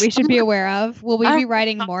that we should be aware of? Will we be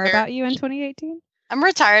writing more about you in 2018? I'm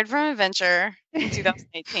retired from Adventure in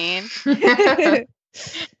 2018.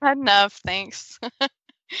 Had enough, thanks. But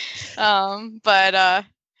no,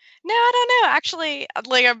 I don't know. Actually, I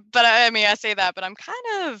say that, but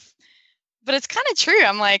but it's kind of true.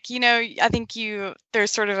 I'm I think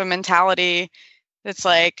there's sort of a mentality that's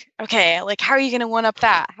okay, how are you going to one up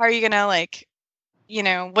that? How are you going to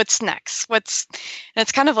what's next? And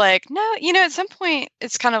it's kind of no, at some point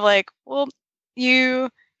it's kind of well,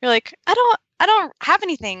 you're I don't have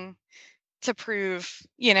anything to prove,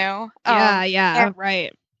 Yeah,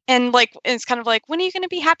 right. And it's kind of when are you going to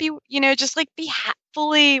be happy? Just be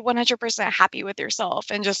fully 100% happy with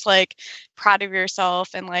yourself and just proud of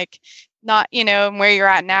yourself and not, where you're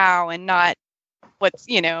at now and not what's,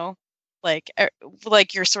 your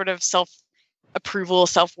sort of approval,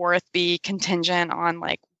 self-worth be contingent on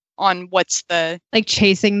what's the like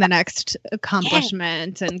chasing the next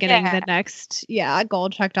accomplishment and getting the next goal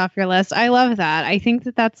checked off your list. I love that. I think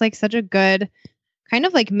that that's like such a good kind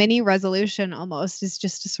of like mini resolution almost, is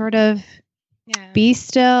just to sort of be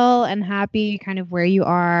still and happy kind of where you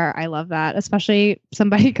are. I love that, especially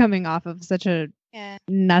somebody coming off of such a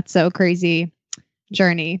not so crazy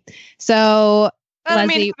journey. So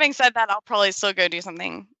Leslie, having said that, I'll probably still go do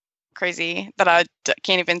something crazy that I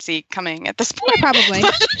can't even see coming at this point. Yeah, probably.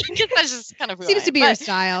 That's just kind of who seems to be your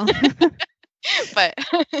style. But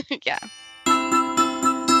yeah.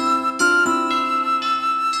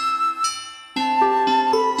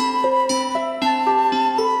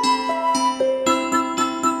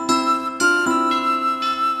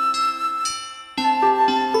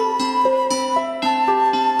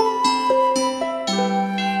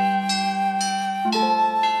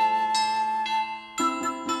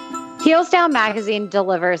 Heels Down Magazine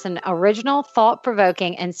delivers an original,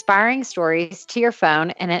 thought-provoking, inspiring stories to your phone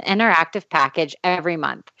in an interactive package every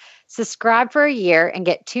month. Subscribe for a year and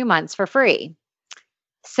get 2 months for free.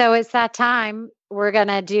 So it's that time. We're going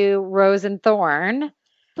to do Rose and Thorn.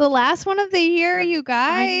 The last one of the year, you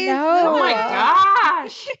guys. I know. Oh my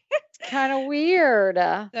gosh. It's kind of weird.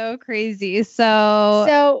 So crazy.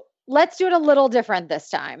 So let's do it a little different this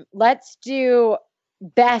time. Let's do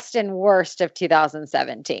best and worst of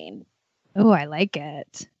 2017. Oh, I like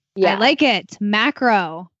it. Yeah. I like it.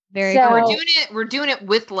 Macro. Very So- cool. We're doing it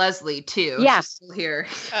with Leslie too. Yeah. She's still here.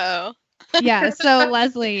 Oh. Yeah. So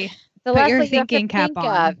Leslie, So put your Leslie, you have to thinking cap think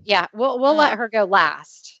on. of- yeah, we'll let her go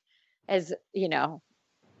last. As you know,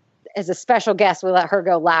 as a special guest, we let her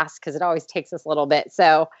go last because it always takes us a little bit.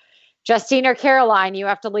 So, Justine or Caroline, you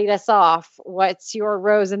have to lead us off. What's your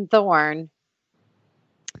Rose and Thorn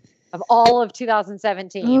of all of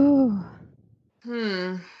 2017?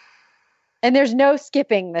 Ooh. And there's no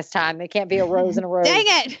skipping this time. There can't be a rose and a rose. Dang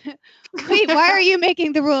it. Wait, why are you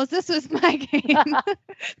making the rules? This was my game.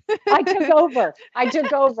 I took over.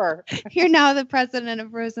 You're now the president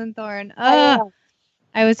of Rose and Thorn. I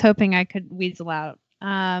I was hoping I could weasel out.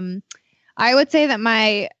 I would say that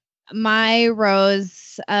my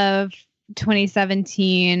rose of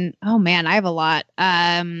 2017. Oh man, I have a lot.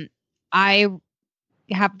 I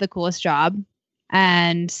have the coolest job,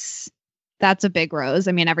 and that's a big rose.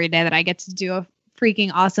 I mean, every day that I get to do a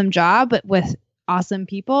freaking awesome job with awesome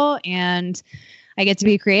people, and I get to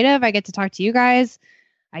be creative. I get to talk to you guys.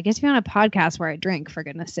 I get to be on a podcast where I drink, for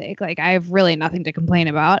goodness sake. Like, I have really nothing to complain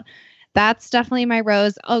about. That's definitely my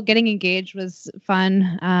rose. Oh, getting engaged was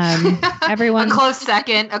fun. Everyone. A close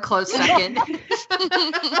second.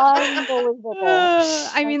 Unbelievable.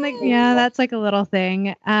 I mean, like, yeah, that's like a little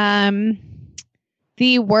thing.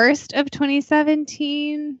 The worst of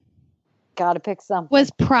 2017 Gotta pick something. was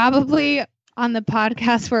probably on the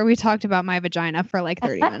podcast where we talked about my vagina for like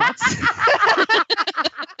 30 minutes.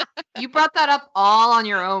 You brought that up all on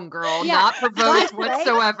your own, girl. Yeah, Not provoked that's right.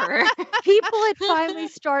 whatsoever. People had finally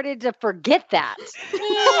started to forget that.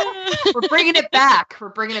 We're bringing it back.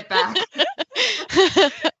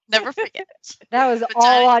 Never forget. That was Vagina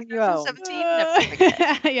all on you. 2017, never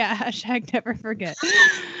forget. Yeah, hashtag never forget.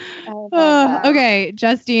 Oh my God. Okay,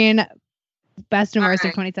 Justine, best and All worst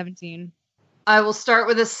of right. 2017. I will start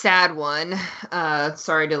with a sad one.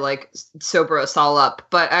 Sorry to like sober us all up,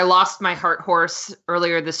 but I lost my heart horse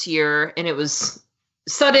earlier this year, and it was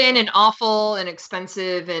sudden and awful and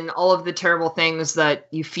expensive and all of the terrible things that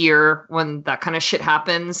you fear when that kind of shit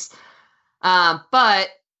happens. But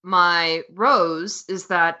my rose is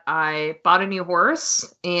that I bought a new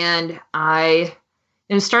horse, and I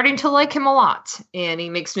am starting to like him a lot, and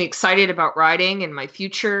he makes me excited about riding and my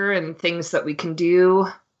future and things that we can do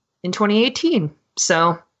in 2018.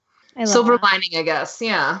 So I love silver that. lining, I guess.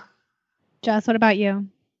 Yeah. Jess, what about you?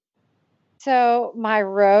 So my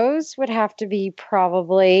rose would have to be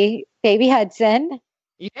probably Baby Hudson.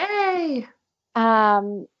 Yay.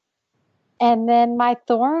 And then my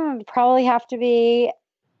thorn would probably have to be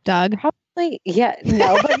Doug? probably but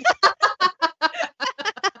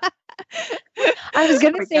I was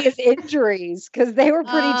gonna say his injuries because they were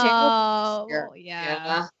pretty terrible. Oh,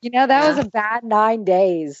 yeah. That was a bad 9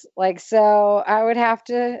 days. Like, so I would have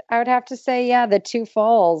to say, the 2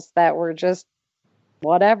 falls that were just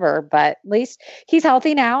whatever, but at least he's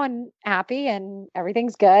healthy now and happy and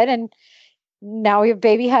everything's good. And now we have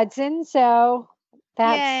Baby Hudson. So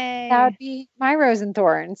that would be my rose and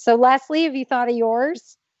thorn. So Leslie, have you thought of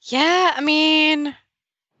yours? Yeah, I mean,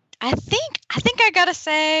 I think I gotta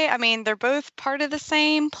say, I mean, they're both part of the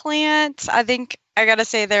same plant. I think I gotta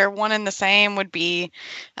say they're one and the same would be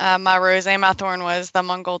my rose, my thorn was the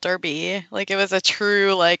Mongol Derby. Like, it was a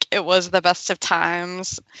true, like, it was the best of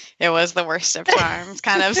times, it was the worst of times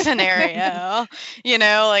kind of scenario. You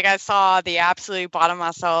know, like, I saw the absolute bottom of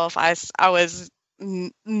myself. I was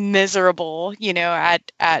miserable, you know,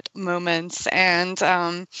 at moments,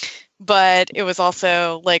 and but it was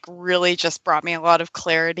also like really just brought me a lot of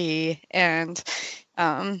clarity and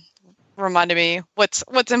reminded me what's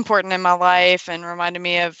important in my life, and reminded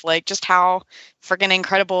me of like just how freaking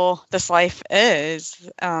incredible this life is,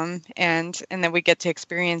 and then we get to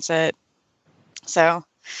experience it. So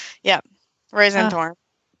yeah, rose and thorn.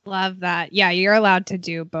 Love that. Yeah, you're allowed to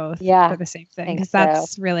do both for the same thing, because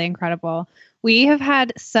that's really incredible. We have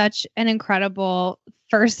had such an incredible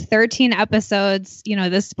first 13 episodes. You know,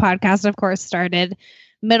 this podcast, of course, started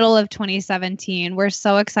middle of 2017. We're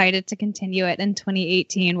so excited to continue it in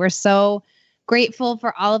 2018. We're so grateful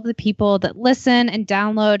for all of the people that listen and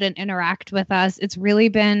download and interact with us. It's really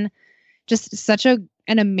been just such an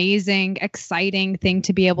amazing, exciting thing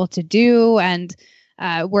to be able to do. And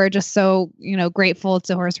we're just so, you know, grateful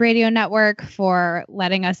to Horse Radio Network for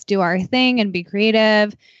letting us do our thing and be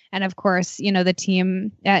creative. And of course, you know, the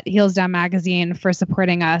team at Heels Down Magazine for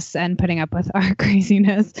supporting us and putting up with our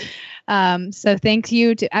craziness. So thank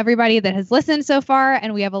you to everybody that has listened so far.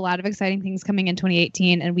 And we have a lot of exciting things coming in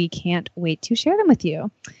 2018, and we can't wait to share them with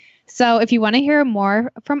you. So if you want to hear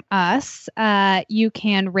more from us, you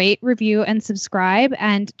can rate, review, and subscribe,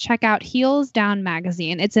 and check out Heels Down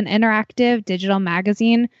Magazine. It's an interactive digital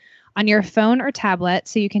magazine on your phone or tablet,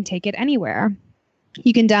 so you can take it anywhere.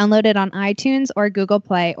 You can download it on iTunes or Google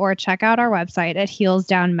Play, or check out our website at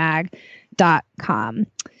heelsdownmag.com.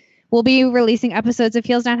 We'll be releasing episodes of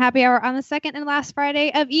Heels Down Happy Hour on the second and last Friday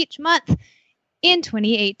of each month in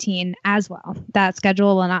 2018 as well. That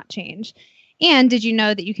schedule will not change. And did you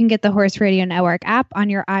know that you can get the Horse Radio Network app on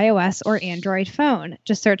your iOS or Android phone?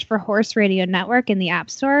 Just search for Horse Radio Network in the App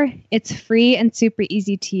Store. It's free and super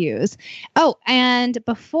easy to use. Oh, and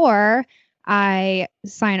before I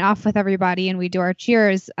sign off with everybody and we do our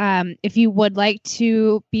cheers, if you would like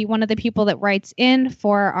to be one of the people that writes in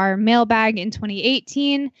for our mailbag in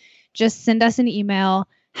 2018, just send us an email.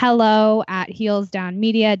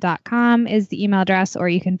 hello@heelsdownmedia.com is the email address, or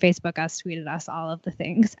you can Facebook us, tweet at us, all of the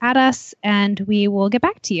things at us, and we will get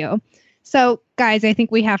back to you. So, guys, I think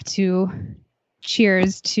we have to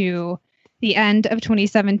cheers to the end of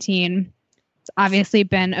 2017. It's obviously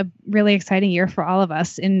been a really exciting year for all of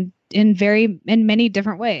us in many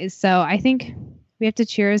different ways. So I think we have to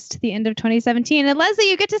cheers to the end of 2017. And Leslie,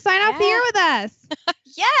 you get to sign off the year with us.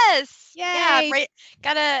 Yes. Yay. Yeah. Right.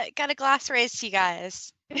 Got a glass raised to you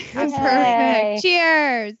guys. Perfect.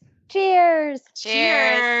 Cheers. Cheers.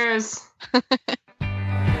 Cheers. Cheers.